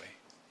accordingly.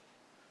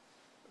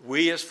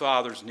 We as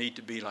fathers need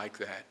to be like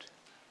that.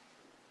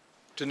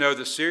 To know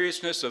the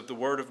seriousness of the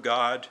Word of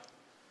God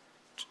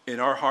in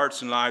our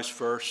hearts and lives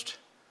first,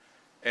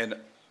 and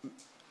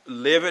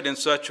live it in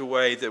such a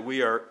way that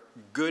we are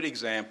good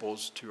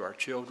examples to our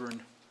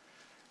children.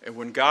 And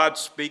when God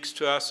speaks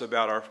to us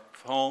about our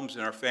homes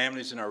and our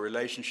families and our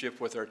relationship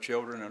with our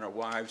children and our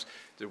wives,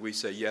 that we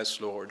say,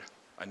 Yes, Lord,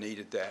 I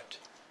needed that.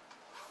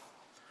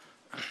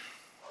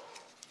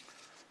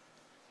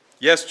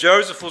 Yes,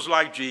 Joseph was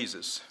like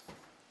Jesus.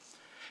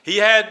 He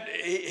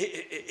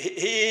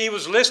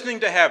was listening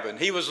to heaven.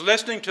 He was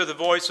listening to the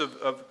voice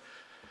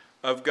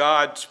of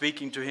God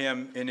speaking to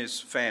him in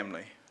his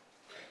family.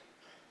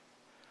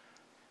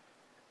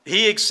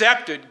 He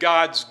accepted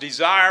God's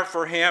desire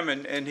for him,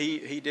 and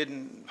he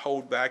didn't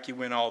hold back. He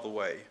went all the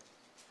way.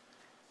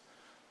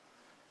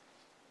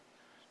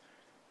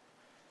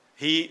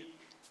 He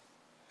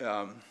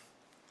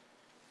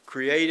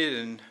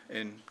created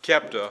and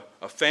kept a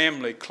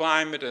family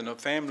climate and a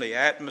family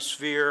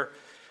atmosphere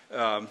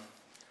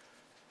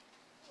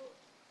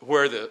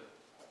where the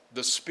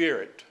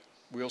Spirit,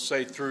 we'll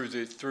say through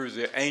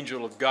the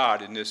angel of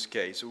God in this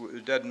case.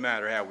 It doesn't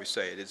matter how we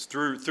say it. It's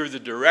through the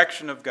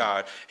direction of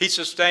God. He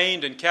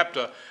sustained and kept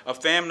a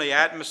family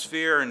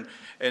atmosphere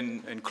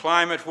and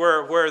climate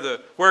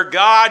where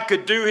God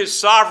could do his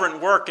sovereign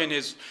work in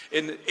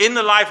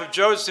the life of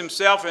Joseph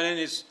himself and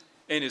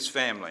in his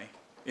family,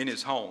 in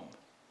his home.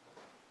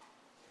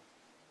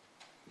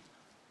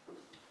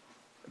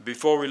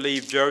 Before we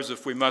leave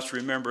Joseph, we must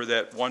remember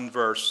that one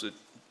verse that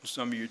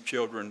some of you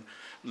children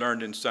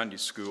learned in Sunday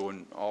school,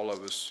 and all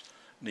of us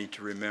need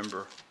to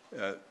remember.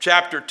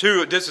 Chapter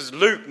 2, this is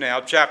Luke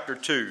now, chapter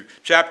 2.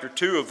 Chapter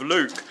 2 of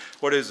Luke,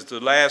 what is it, the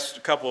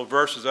last couple of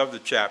verses of the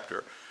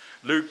chapter.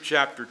 Luke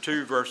chapter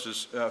 2,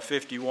 verses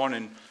 51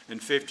 and in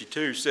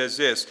 52 says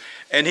this,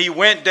 and he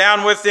went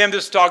down with them.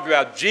 This is talking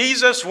about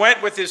Jesus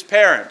went with his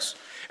parents.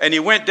 And he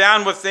went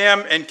down with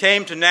them and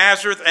came to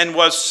Nazareth and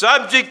was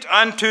subject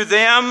unto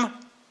them.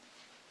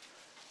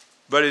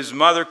 But his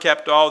mother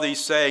kept all these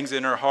sayings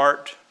in her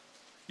heart.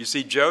 You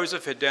see,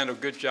 Joseph had done a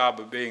good job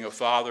of being a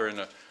father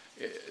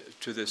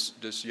to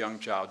this young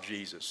child,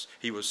 Jesus.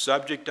 He was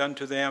subject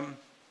unto them.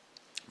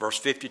 Verse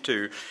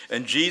 52,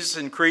 and Jesus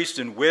increased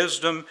in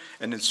wisdom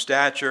and in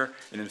stature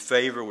and in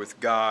favor with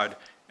God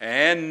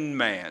and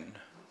man.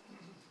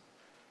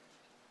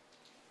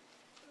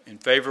 In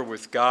favor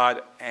with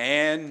God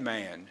and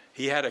man.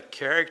 He had a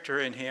character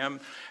in him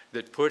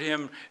that put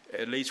him,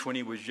 at least when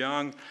he was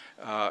young,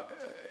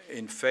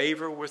 in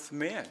favor with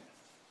men.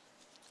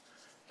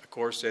 Of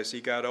course, as he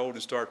got old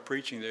and started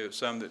preaching, there were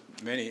some that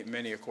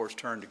many, of course,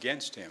 turned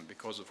against him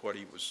because of what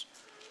he was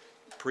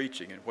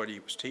preaching and what he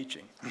was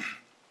teaching.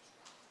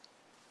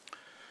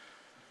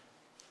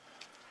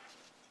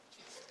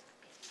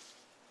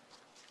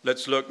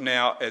 Let's look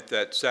now at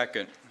that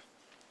second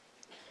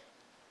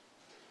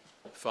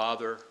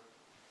father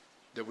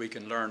that we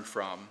can learn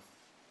from.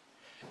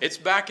 It's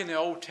back in the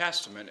Old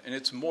Testament, and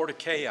it's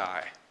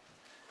Mordecai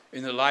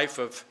in the life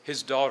of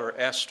his daughter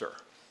Esther.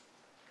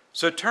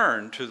 So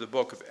turn to the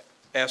book of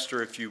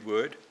Esther, if you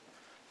would.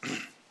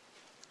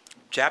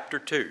 Chapter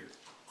 2.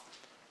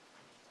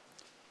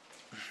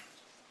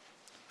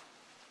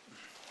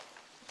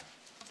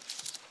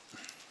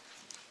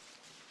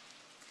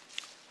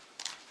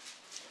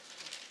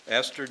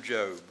 Esther,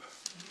 Job.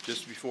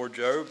 Just before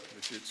Job,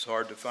 it's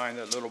hard to find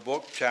that little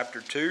book, chapter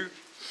 2.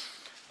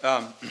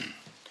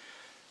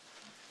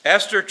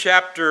 Esther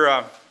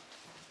chapter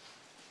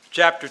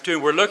 2.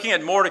 We're looking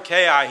at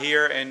Mordecai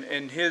here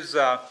and his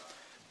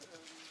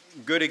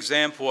good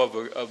example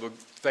of a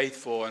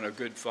faithful and a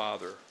good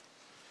father.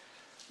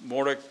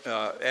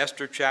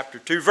 Esther chapter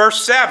 2,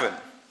 verse 7.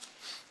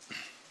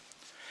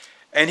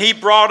 And he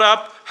brought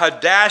up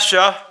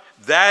Hadassah,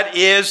 that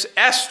is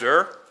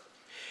Esther,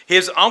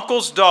 his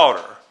uncle's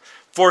daughter,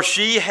 for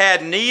she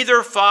had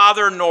neither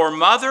father nor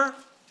mother,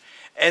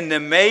 and the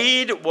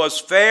maid was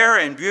fair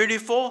and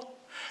beautiful,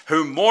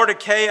 whom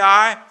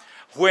Mordecai,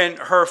 when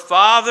her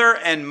father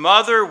and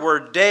mother were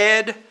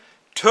dead,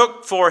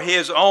 took for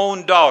his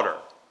own daughter.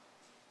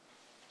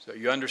 So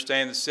you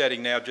understand the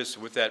setting now just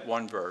with that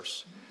one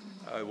verse.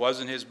 It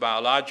wasn't his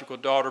biological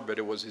daughter, but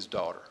it was his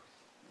daughter.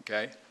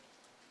 Okay?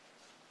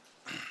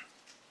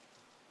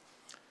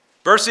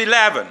 Verse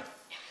 11.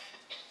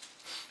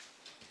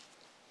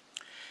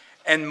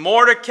 And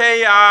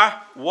Mordecai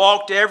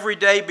walked every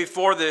day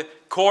before the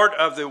court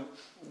of the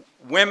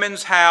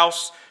women's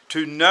house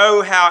to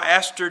know how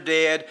Esther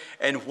did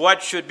and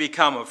what should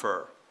become of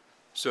her.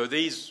 So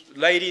these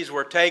ladies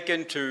were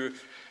taken to,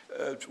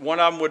 one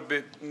of them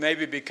would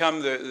maybe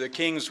become the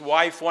king's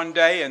wife one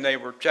day, and they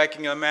were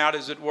checking them out,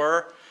 as it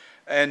were.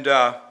 And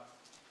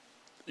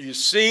you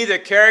see the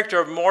character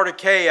of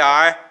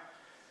Mordecai.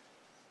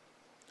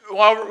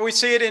 Well, we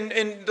see it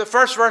in the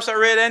first verse I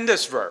read and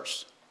this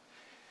verse.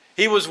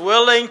 He was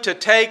willing to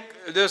take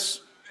this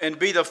and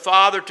be the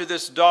father to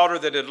this daughter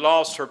that had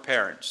lost her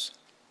parents.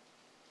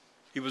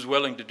 He was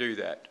willing to do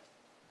that.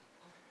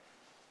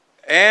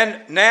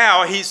 And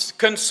now he's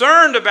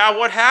concerned about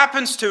what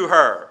happens to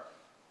her.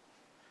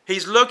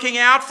 He's looking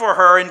out for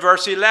her in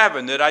verse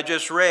 11 that I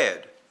just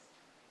read.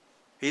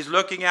 He's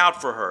looking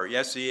out for her.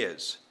 Yes, he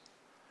is.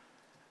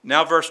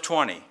 Now verse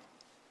 20.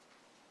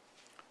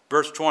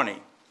 Verse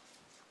 20.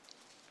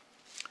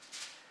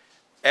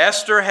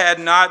 Esther had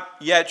not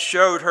yet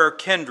showed her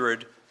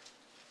kindred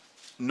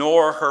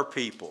nor her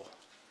people,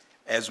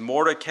 as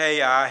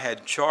Mordecai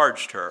had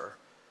charged her.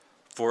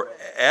 For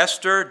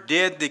Esther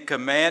did the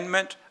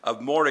commandment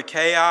of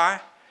Mordecai,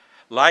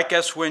 like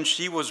as when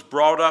she was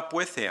brought up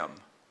with him.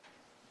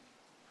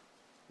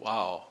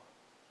 Wow.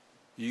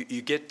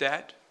 You get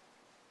that?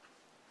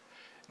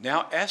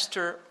 Now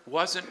Esther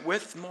wasn't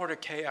with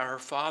Mordecai, her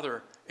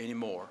father,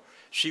 anymore.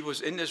 She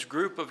was in this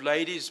group of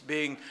ladies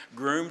being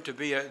groomed to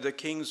be the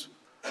king's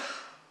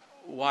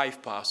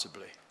wife,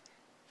 possibly.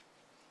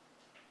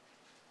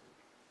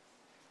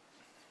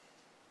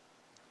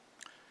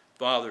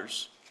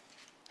 Fathers,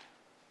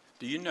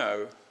 do you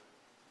know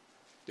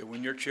that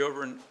when your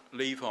children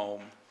leave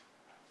home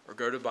or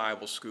go to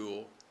Bible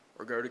school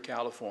or go to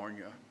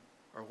California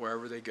or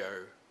wherever they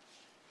go,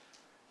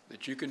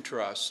 that you can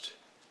trust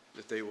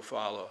that they will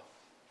follow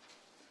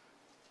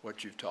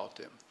what you've taught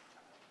them?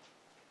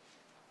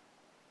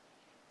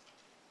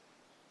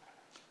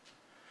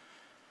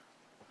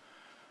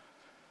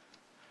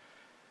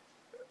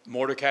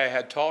 Mordecai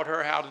had taught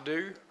her how to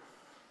do.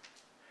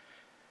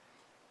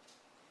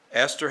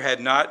 Esther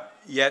had not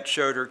yet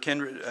showed her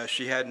kindred.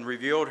 She hadn't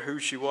revealed who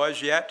she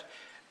was yet.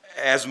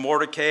 As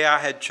Mordecai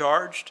had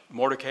charged,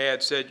 Mordecai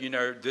had said,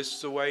 this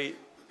is the way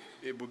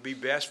it would be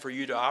best for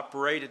you to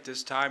operate at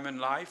this time in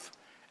life.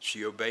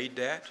 She obeyed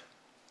that.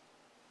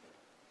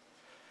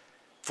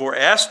 For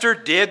Esther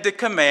did the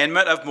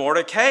commandment of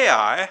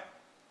Mordecai,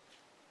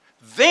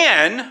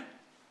 then,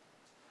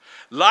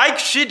 like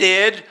she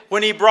did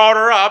when he brought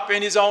her up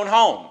in his own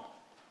home.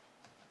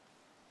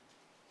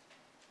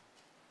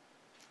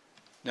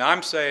 Now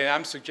I'm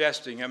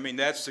suggesting,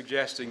 that's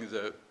suggesting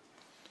the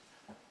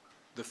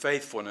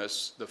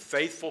faithfulness, the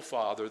faithful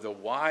father, the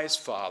wise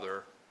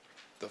father,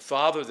 the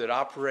father that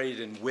operated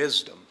in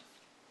wisdom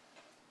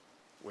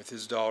with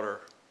his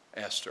daughter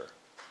Esther,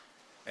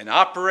 and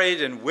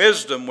operated in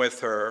wisdom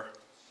with her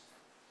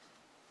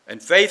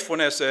and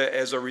faithfulness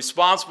as a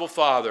responsible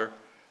father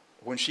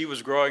when she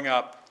was growing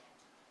up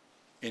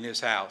in his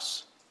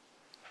house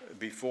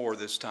before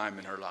this time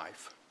in her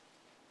life.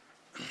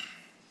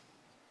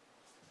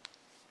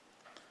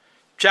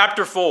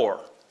 Chapter 4.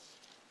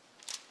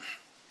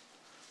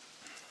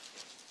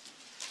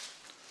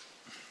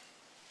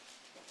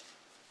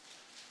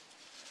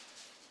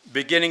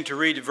 Beginning to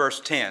read at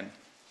verse 10.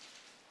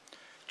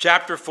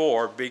 Chapter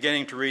 4,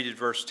 beginning to read at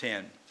verse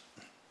 10.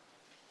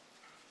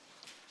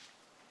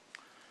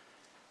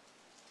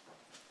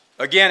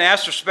 Again,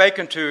 Esther spake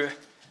unto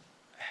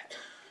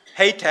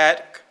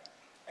Hatach,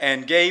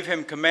 and gave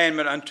him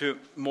commandment unto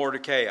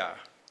Mordecai.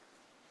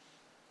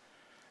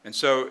 And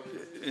so,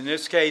 in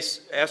this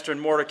case, Esther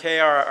and Mordecai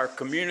are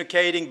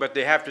communicating, but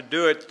they have to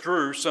do it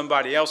through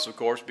somebody else, of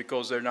course,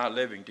 because they're not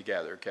living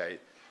together, okay?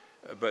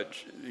 But,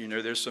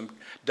 there's some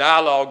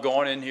dialogue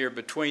going in here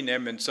between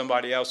them, and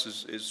somebody else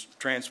is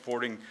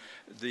transporting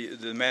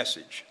the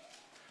message.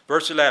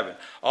 Verse 11,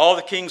 all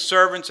the king's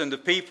servants and the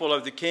people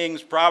of the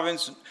king's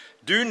province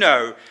do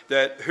know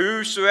that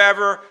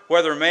whosoever,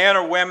 whether man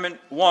or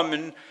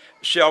woman,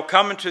 shall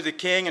come into the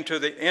king into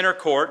the inner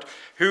court,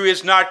 who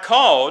is not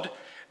called,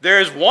 there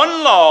is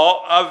one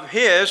law of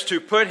his to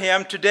put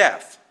him to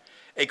death,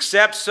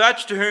 except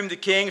such to whom the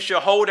king shall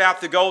hold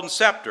out the golden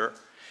scepter,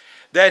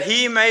 that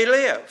he may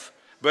live.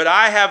 But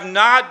I have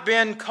not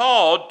been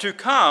called to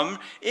come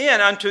in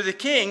unto the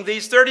king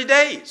these 30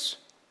 days.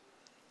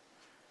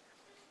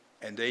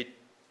 And they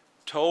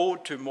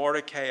told to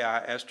Mordecai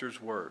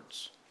Esther's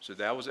words. So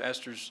that was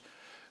Esther's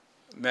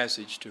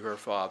message to her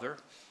father.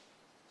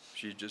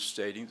 She's just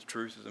stating the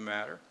truth of the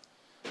matter.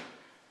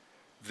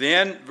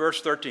 Then,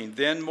 verse 13,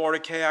 then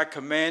Mordecai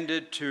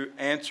commanded to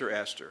answer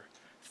Esther,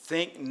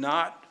 think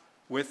not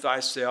with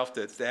thyself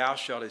that thou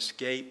shalt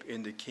escape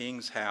in the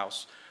king's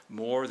house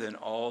more than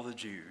all the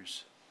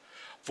Jews.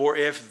 For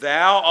if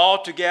thou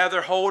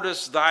altogether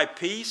holdest thy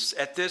peace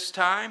at this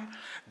time,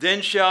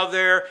 then shall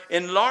their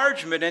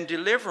enlargement and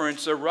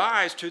deliverance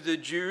arise to the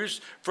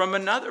Jews from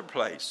another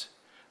place.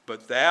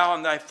 But thou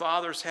and thy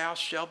father's house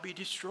shall be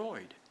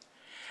destroyed.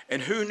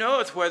 And who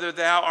knoweth whether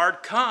thou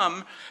art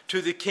come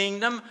to the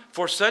kingdom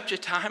for such a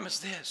time as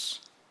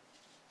this?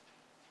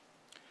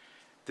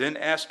 Then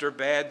Esther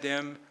bade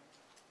them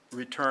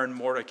return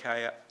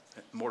Mordecai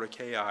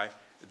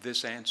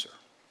this answer.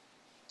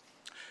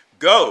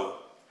 Go,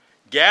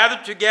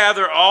 gather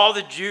together all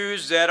the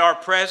Jews that are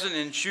present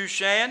in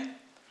Shushan,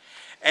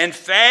 and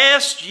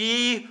fast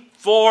ye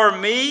for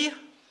me,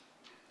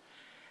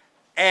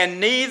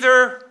 and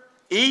neither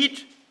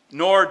eat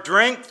nor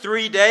drink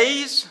 3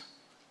 days,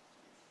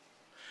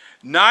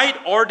 night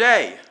or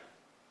day.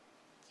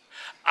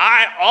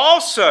 I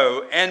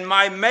also and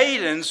my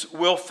maidens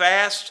will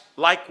fast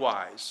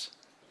likewise.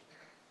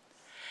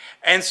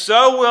 And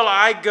so will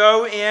I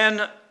go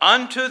in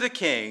unto the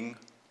king,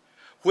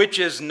 which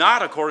is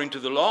not according to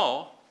the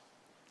law.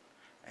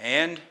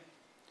 And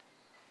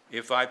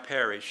if I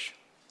perish,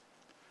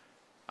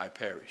 I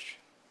perish.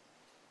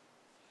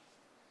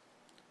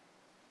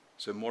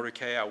 So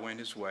Mordecai went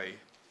his way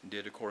and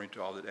did according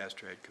to all that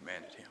Esther had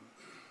commanded him.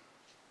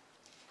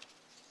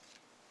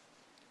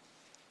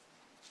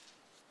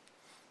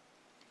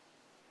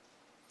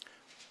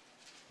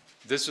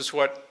 This is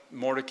what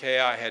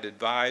Mordecai had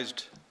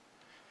advised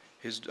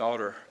his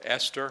daughter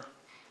Esther,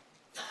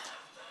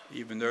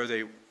 even though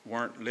they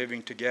weren't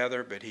living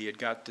together, but he had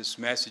got this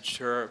message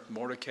to her.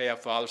 Mordecai,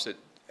 father, said,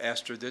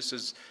 Esther,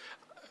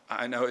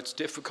 I know it's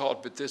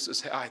difficult, but this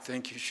is how I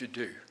think you should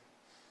do.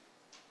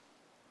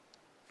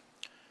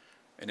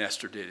 And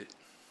Esther did it.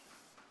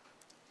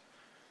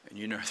 And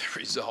you know the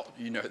result.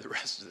 You know the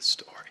rest of the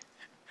story.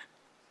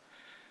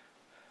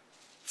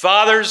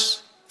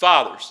 Fathers,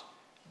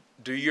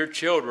 do your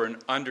children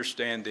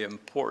understand the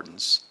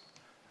importance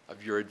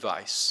of your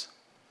advice?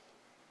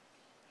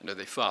 And do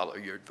they follow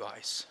your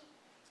advice?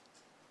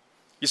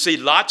 You see,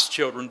 Lot's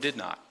children did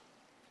not.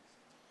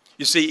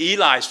 You see,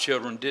 Eli's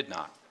children did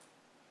not.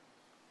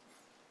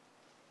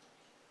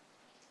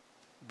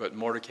 But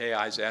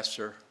Mordecai's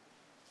Esther,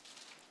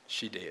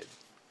 she did.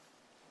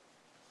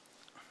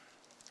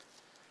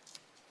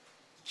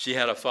 She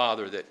had a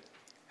father that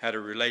had a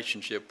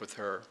relationship with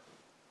her.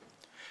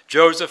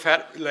 Joseph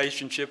had a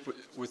relationship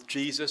with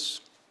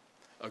Jesus,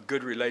 a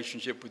good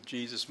relationship with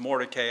Jesus.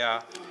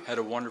 Mordecai had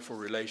a wonderful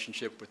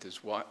relationship with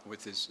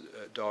his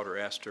daughter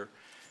Esther,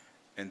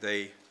 and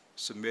they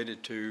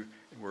submitted to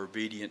and were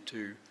obedient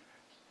to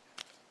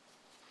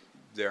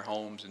their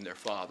homes and their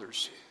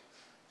fathers.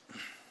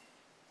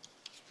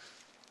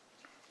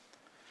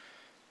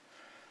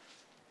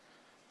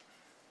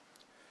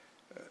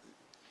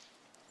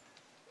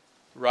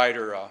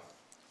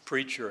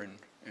 Preacher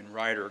and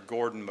writer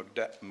Gordon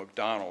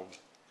MacDonald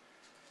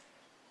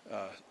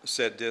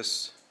said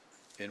this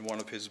in one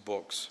of his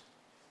books.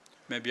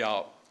 maybe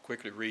I'll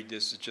quickly read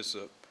this. It's just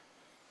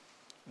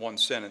one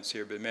sentence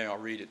here, but maybe I'll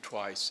read it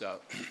twice.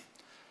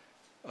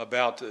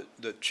 About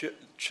the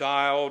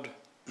child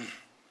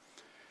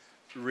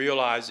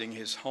realizing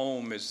his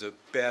home is the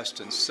best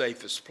and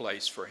safest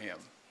place for him,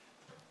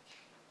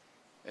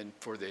 and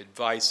for the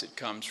advice that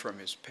comes from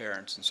his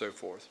parents and so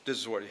forth. This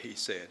is what he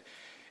said.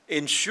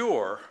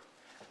 Ensure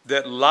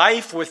that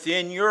life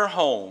within your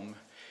home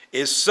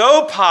is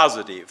so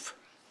positive,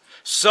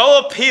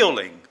 so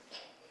appealing,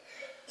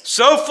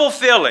 so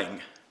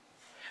fulfilling,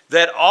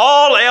 that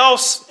all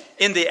else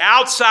in the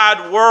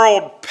outside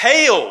world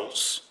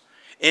pales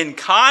in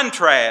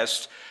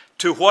contrast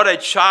to what a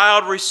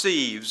child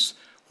receives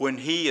when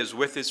he is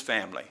with his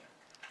family.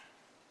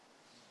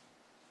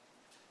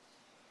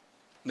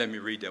 Let me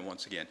read that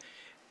once again.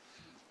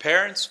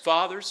 Parents,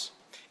 fathers,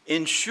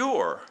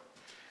 ensure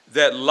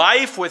that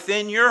life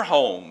within your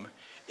home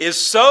is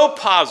so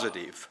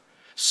positive,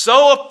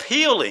 so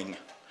appealing,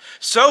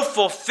 so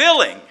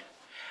fulfilling,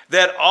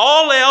 that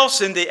all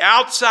else in the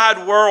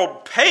outside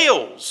world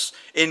pales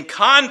in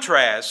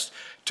contrast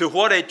to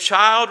what a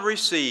child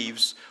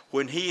receives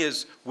when he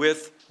is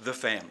with the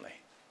family.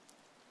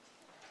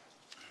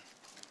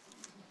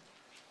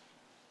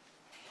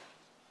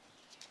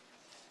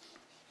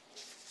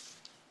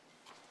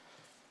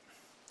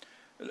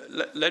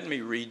 Let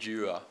me read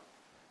you a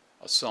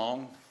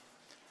song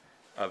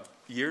of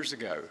years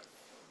ago.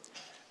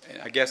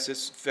 And I guess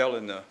this fell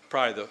in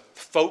probably the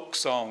folk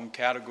song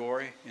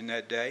category in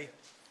that day.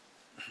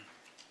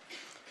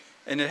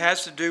 And it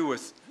has to do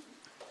with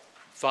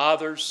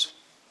fathers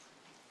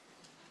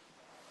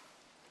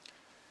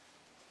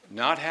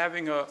not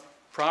having a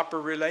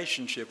proper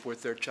relationship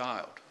with their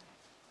child.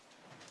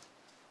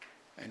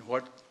 And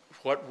what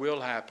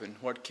will happen,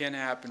 what can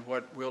happen,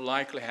 what will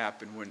likely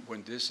happen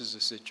when this is a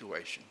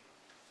situation.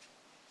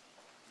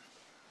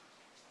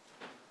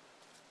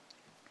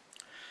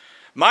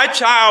 My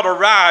child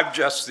arrived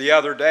just the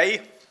other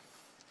day.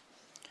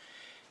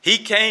 He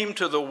came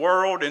to the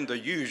world in the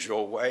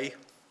usual way.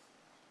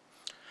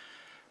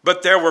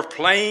 But there were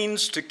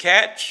planes to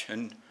catch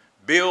and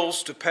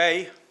bills to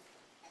pay.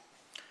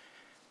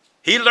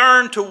 He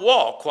learned to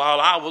walk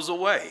while I was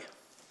away.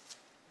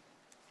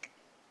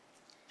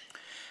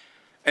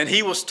 And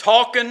he was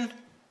talking,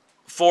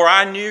 for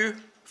I knew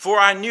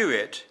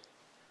it.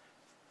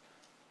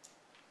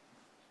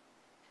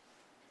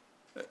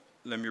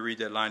 Let me read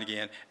that line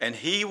again. And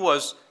he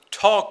was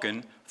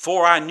talking,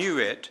 for I knew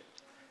it.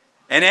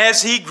 And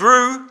as he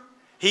grew,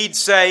 he'd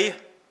say,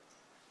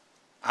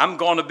 I'm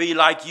going to be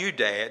like you,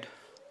 Dad.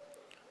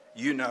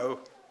 You know,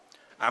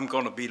 I'm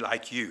going to be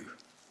like you.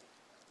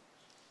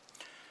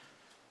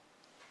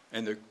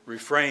 And the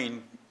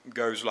refrain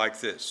goes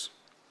like this.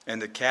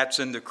 And the cat's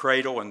in the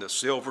cradle and the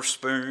silver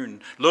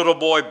spoon, little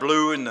boy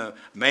blue and the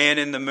man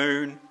in the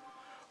moon.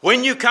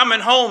 When you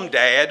coming home,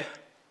 Dad?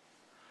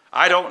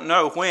 I don't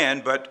know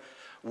when, but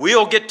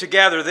we'll get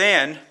together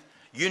then.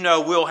 You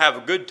know we'll have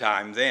a good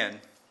time then.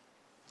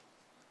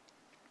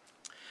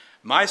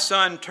 My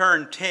son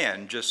turned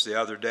 10 just the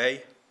other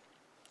day.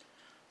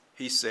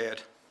 He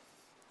said,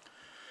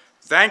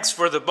 thanks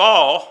for the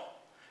ball.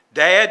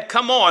 Dad,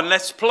 come on,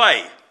 let's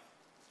play.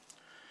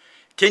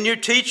 Can you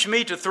teach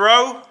me to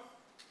throw?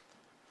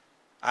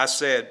 I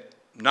said,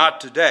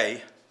 not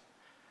today.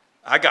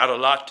 I got a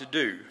lot to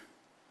do.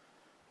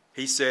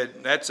 He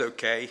said, that's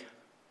okay.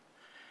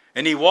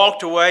 And he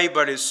walked away,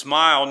 but his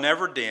smile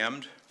never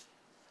dimmed,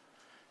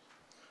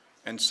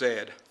 and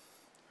said,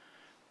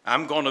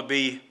 I'm going to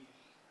be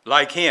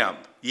like him.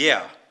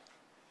 Yeah,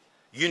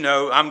 you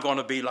know I'm going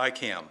to be like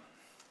him.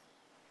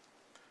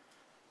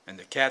 And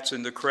the cat's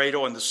in the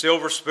cradle and the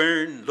silver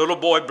spoon, little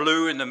boy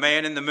blue and the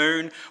man in the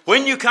moon.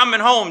 When you coming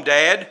home,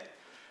 Dad?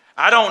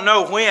 I don't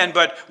know when,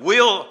 but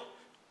we'll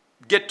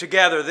get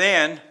together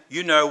then.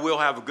 You know we'll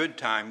have a good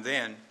time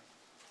then.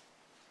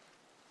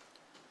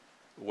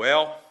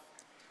 Well,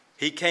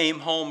 he came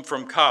home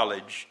from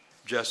college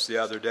just the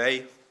other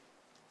day.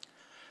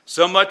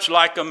 So much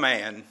like a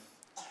man,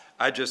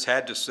 I just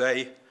had to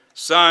say,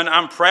 son,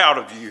 I'm proud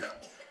of you.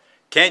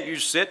 Can't you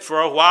sit for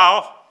a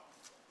while?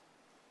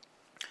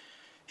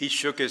 He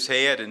shook his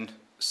head and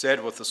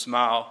said with a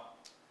smile,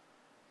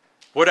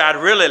 what I'd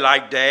really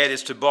like, Dad,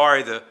 is to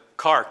borrow the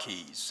car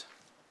keys.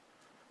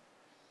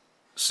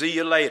 See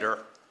you later.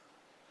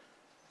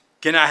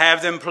 Can I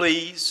have them,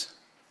 please?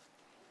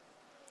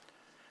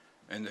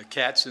 And the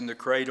cat's in the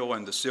cradle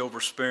and the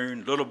silver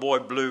spoon, little boy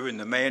blue and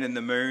the man in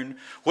the moon.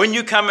 When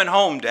you coming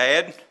home,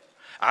 Dad?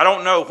 I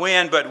don't know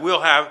when, but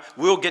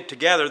we'll get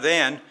together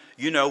then.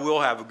 You know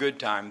we'll have a good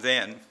time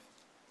then.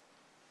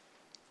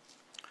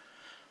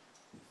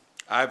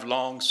 I've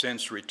long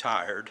since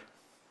retired.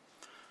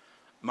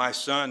 My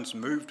son's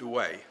moved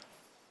away.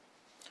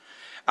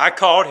 I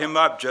called him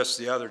up just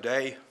the other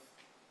day.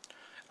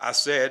 I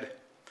said,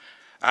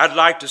 I'd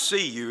like to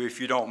see you if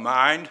you don't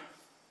mind.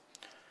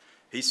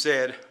 He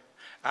said,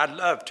 I'd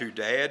love to,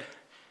 Dad,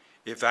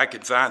 if I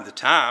could find the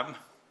time.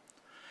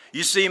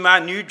 You see, my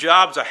new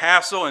job's a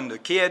hassle and the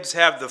kids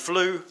have the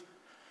flu.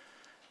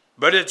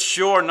 But it's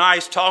sure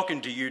nice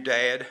talking to you,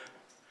 Dad.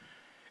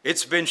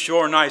 It's been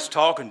sure nice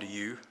talking to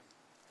you.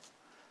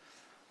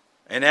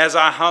 And as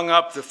I hung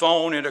up the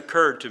phone, it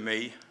occurred to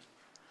me,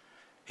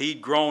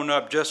 he'd grown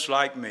up just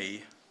like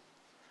me.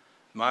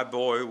 My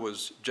boy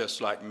was just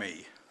like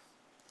me.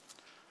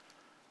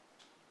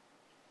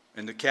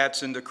 And the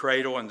cat's in the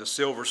cradle and the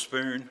silver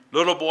spoon,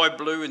 little boy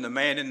blue and the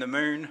man in the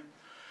moon.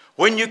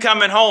 When you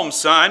coming home,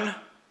 son?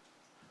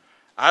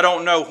 I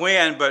don't know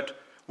when, but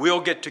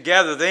we'll get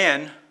together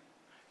then.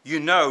 You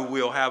know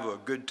we'll have a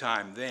good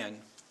time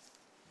then.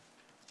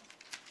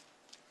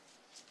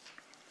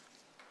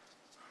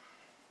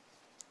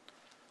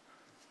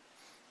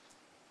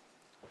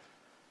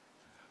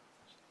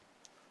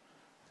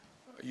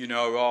 You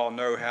know, we all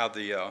know how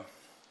the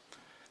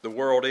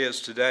world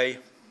is today.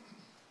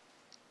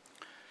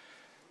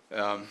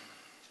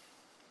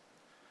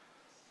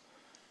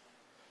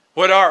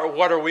 What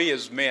are we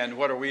as men,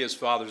 what are we as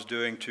fathers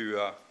doing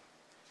to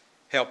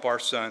help our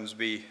sons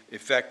be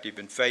effective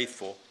and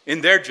faithful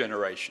in their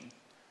generation?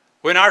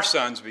 When our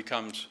sons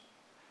become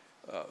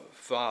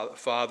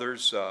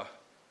fathers,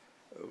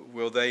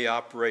 will they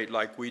operate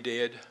like we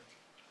did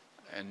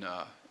and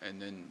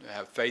then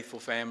have faithful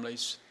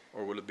families?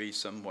 Or will it be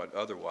somewhat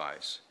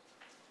otherwise?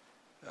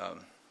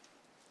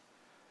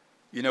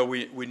 You know,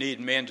 we need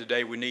men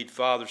today. We need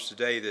fathers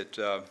today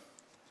that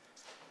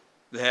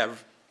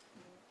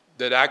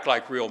act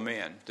like real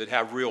men, that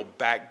have real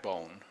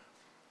backbone,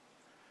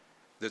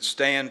 that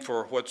stand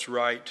for what's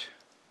right.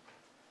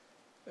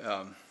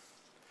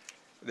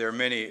 There are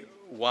many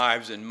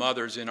wives and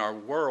mothers in our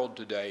world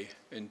today,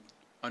 and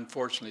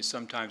unfortunately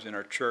sometimes in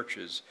our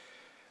churches,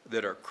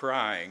 that are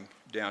crying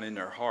down in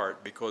their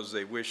heart because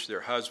they wish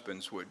their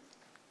husbands would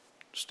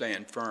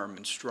stand firm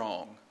and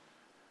strong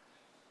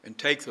and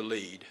take the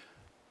lead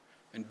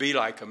and be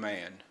like a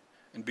man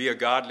and be a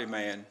godly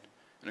man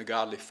and a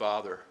godly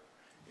father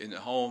in the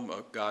home,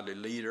 a godly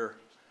leader,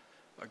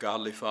 a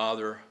godly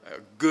father, a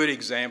good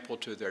example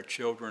to their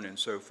children and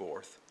so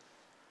forth.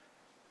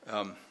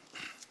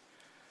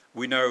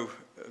 We know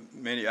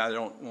many, I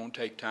won't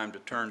take time to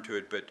turn to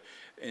it, but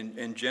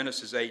in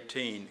Genesis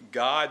 18,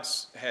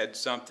 God's had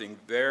something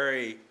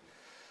very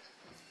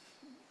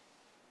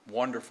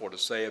wonderful to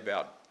say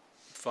about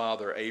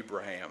Father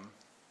Abraham.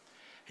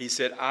 He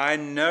said, I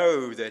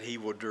know that he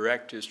will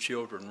direct his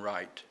children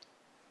right.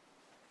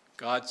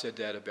 God said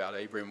that about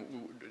Abraham.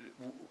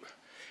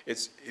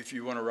 It's, if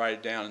you want to write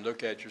it down and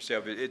look at it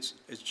yourself, it's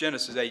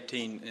Genesis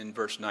 18 in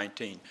verse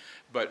 19.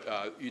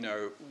 But, you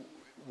know,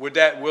 will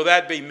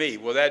that be me?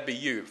 Will that be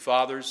you?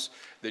 Fathers,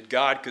 that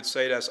God could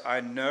say to us, I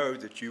know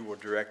that you will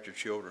direct your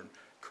children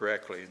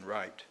correctly and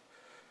right.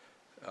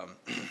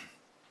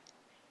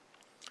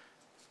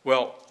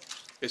 Well,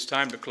 it's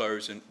time to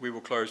close, and we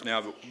will close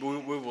now. But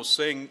we will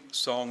sing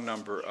song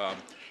number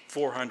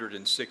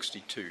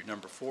 462.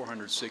 Number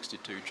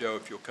 462. Joe,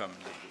 if you'll come and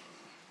lead it.